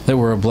that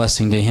were a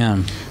blessing to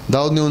him.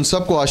 Dawood ने उन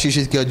सबको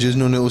आशीषित किया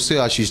जिन्होंने उसे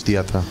आशीष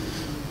दिया था।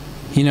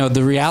 You know,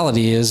 the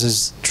reality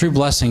is true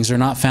blessings are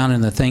not found in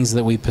the things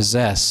that we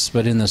possess,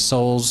 but in the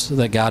souls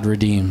that God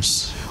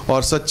redeems.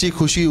 और सच्ची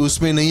खुशी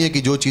उसमें नहीं है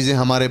कि जो चीज़ें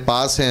हमारे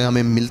पास हैं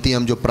हमें मिलती हैं,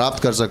 हम जो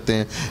प्राप्त कर सकते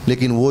हैं,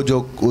 लेकिन वो जो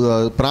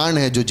प्राण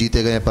है जो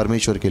जीते गए हैं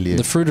परमेश्वर के लिए।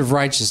 The fruit of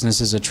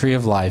righteousness is a tree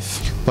of life,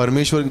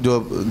 परमेश्वर जो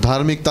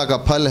धार्मिकता का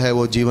फल है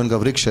वो जीवन का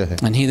वृक्ष है।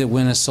 and he that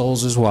winneth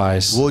souls is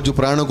wise. वो जो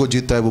प्राणों को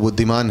जीतता है वो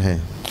बुद्धिमान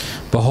है।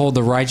 Behold,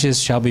 the righteous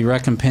shall be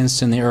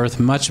recompensed in the earth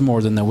much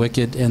more than the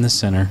wicked and the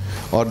sinner.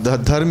 और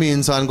धर्मी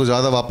इंसान को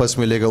ज़्यादा वापस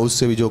मिलेगा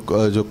उससे भी जो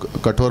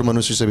कठोर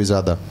मनुष्य से भी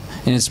ज़्यादा।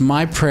 And it's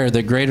my prayer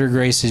that greater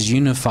grace is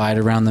unified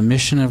around the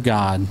mission of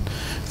God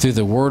through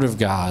the Word of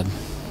God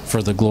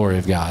for the glory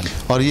of God.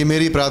 और ये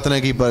मेरी प्रार्थना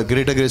है कि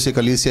ग्रेटर ग्रेस की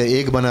कलीसिया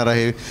एक बना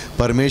रहे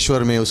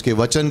परमेश्वर में उसके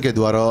वचन के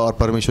द्वारा और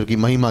परमेश्वर की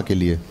महिमा के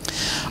लिए।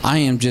 I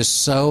am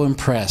just so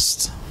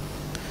impressed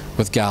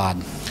with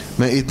God.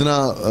 मैं इतना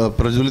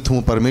प्रज्वलित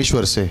हूँ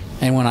परमेश्वर से।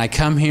 And when I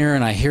come here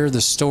and I hear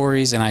the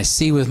stories and I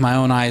see with my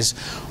own eyes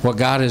what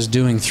God is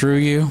doing through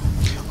you,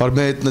 और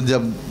मैं इतना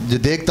जब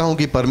देखता हूँ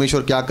कि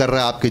परमेश्वर क्या कर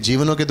रहा है आपके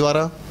जीवनों के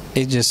द्वारा,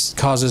 it just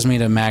causes me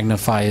to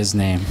magnify His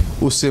name.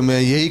 उससे मैं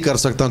यही कर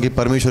सकता हूँ कि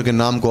परमेश्वर के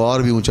नाम को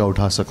और भी ऊंचा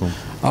उठा सकूं।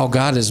 Oh,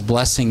 God is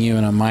blessing you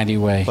in a mighty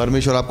way.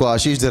 परमेश्वर आपको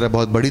आशीष दे रहा है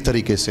बहुत बड़ी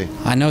तरीके से।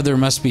 I know there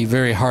must be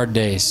very hard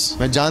days.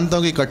 मैं जानता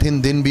हूँ कि कठिन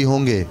दिन भी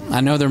होंगे।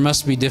 I know there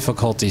must be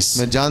difficulties.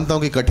 मैं जानता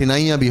हूँ कि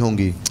कठिनाइयाँ भी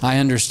होंगी। I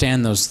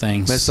understand those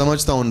मैं things.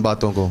 समझता हूँ उन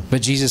बातों को।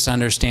 But Jesus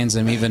understands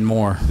them even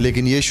more.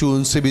 लेकिन यीशु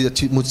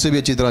मुझसे भी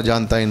अच्छी तरह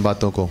जानता है इन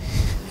बातों को।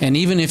 And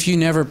even if you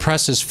never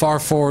press as far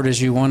forward as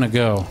you want to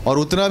go, और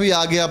उतना भी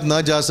आगे आप ना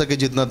जा सके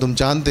जितना तुम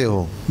चाहते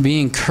हो, be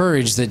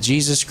encouraged that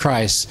Jesus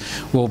Christ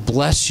will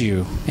bless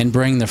you and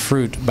bring the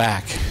fruit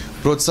back.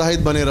 प्रोत्साहित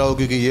बने रहो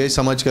क्योंकि ये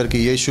समझ कर कि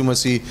यीशु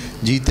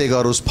मसीह जीतेगा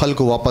और उस फल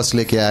को वापस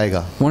लेके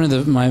आएगा। One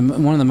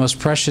of the most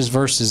precious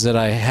verses that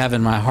I have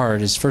in my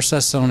heart is 1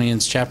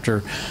 Thessalonians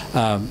chapter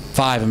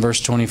 5 and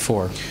verse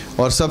 24.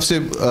 और सबसे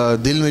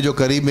दिल में जो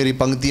करीब मेरी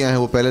पंक्तियां हैं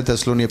वो पहले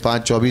थेसलोनिय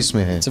 5:24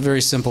 में है। It's a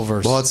very simple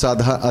verse. बहुत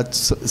साधा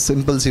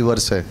सिंपल सी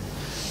वर्स है।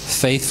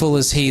 Faithful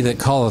is he that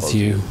calleth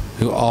you,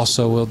 who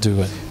also will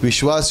do it.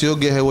 विश्वास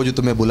योग्य है वो जो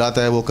तुम्हें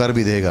बुलाता है वो कर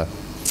भी देगा।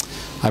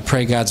 I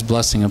pray God's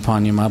blessing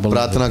upon you, my beloved.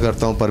 प्रार्थना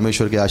करता हूँ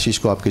परमेश्वर की आशीष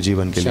को आपके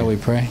जीवन के Shall we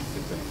लिए। pray?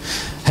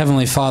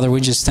 Heavenly Father,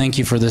 we just thank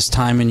you for this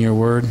time in your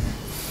word.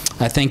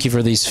 I thank you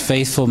for these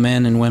faithful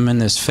men and women,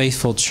 this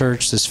faithful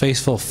church, this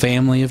faithful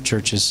family of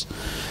churches.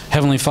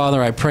 Heavenly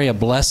Father, I pray a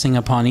blessing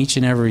upon each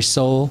and every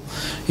soul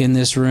in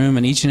this room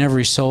and each and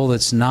every soul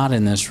that's not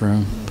in this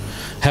room.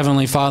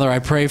 Heavenly Father, I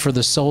pray for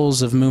the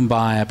souls of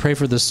Mumbai. I pray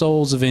for the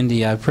souls of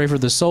India. I pray for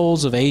the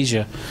souls of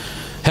Asia.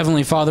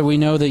 Heavenly Father, we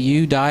know that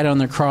you died on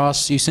the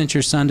cross. You sent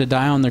your Son to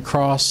die on the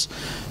cross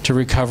to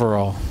recover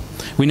all.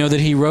 We know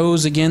that He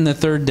rose again the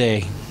third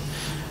day.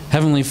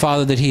 Heavenly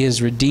Father, that He has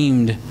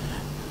redeemed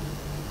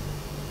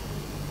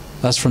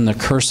us from the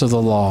curse of the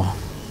law.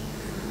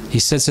 He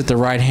sits at the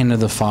right hand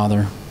of the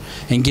Father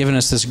and given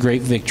us this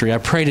great victory. I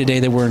pray today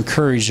that we're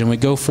encouraged and we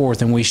go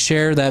forth and we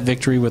share that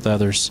victory with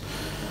others,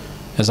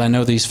 as I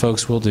know these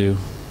folks will do.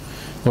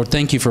 Lord,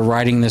 thank you for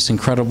writing this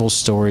incredible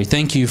story.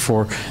 Thank you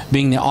for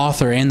being the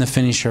author and the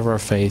finisher of our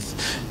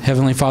faith.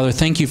 Heavenly Father,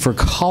 thank you for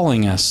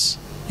calling us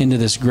into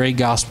this great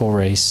gospel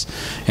race.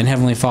 And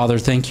Heavenly Father,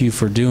 thank you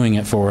for doing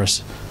it for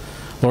us.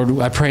 Lord,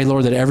 I pray,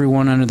 Lord, that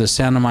everyone under the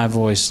sound of my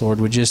voice, Lord,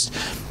 would just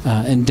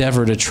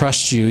endeavor to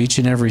trust you each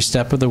and every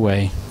step of the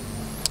way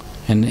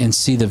and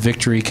see the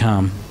victory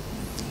come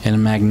in a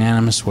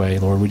magnanimous way.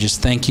 Lord, we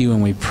just thank you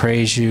and we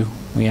praise you.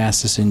 We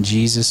ask this in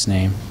Jesus'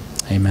 name.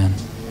 Amen.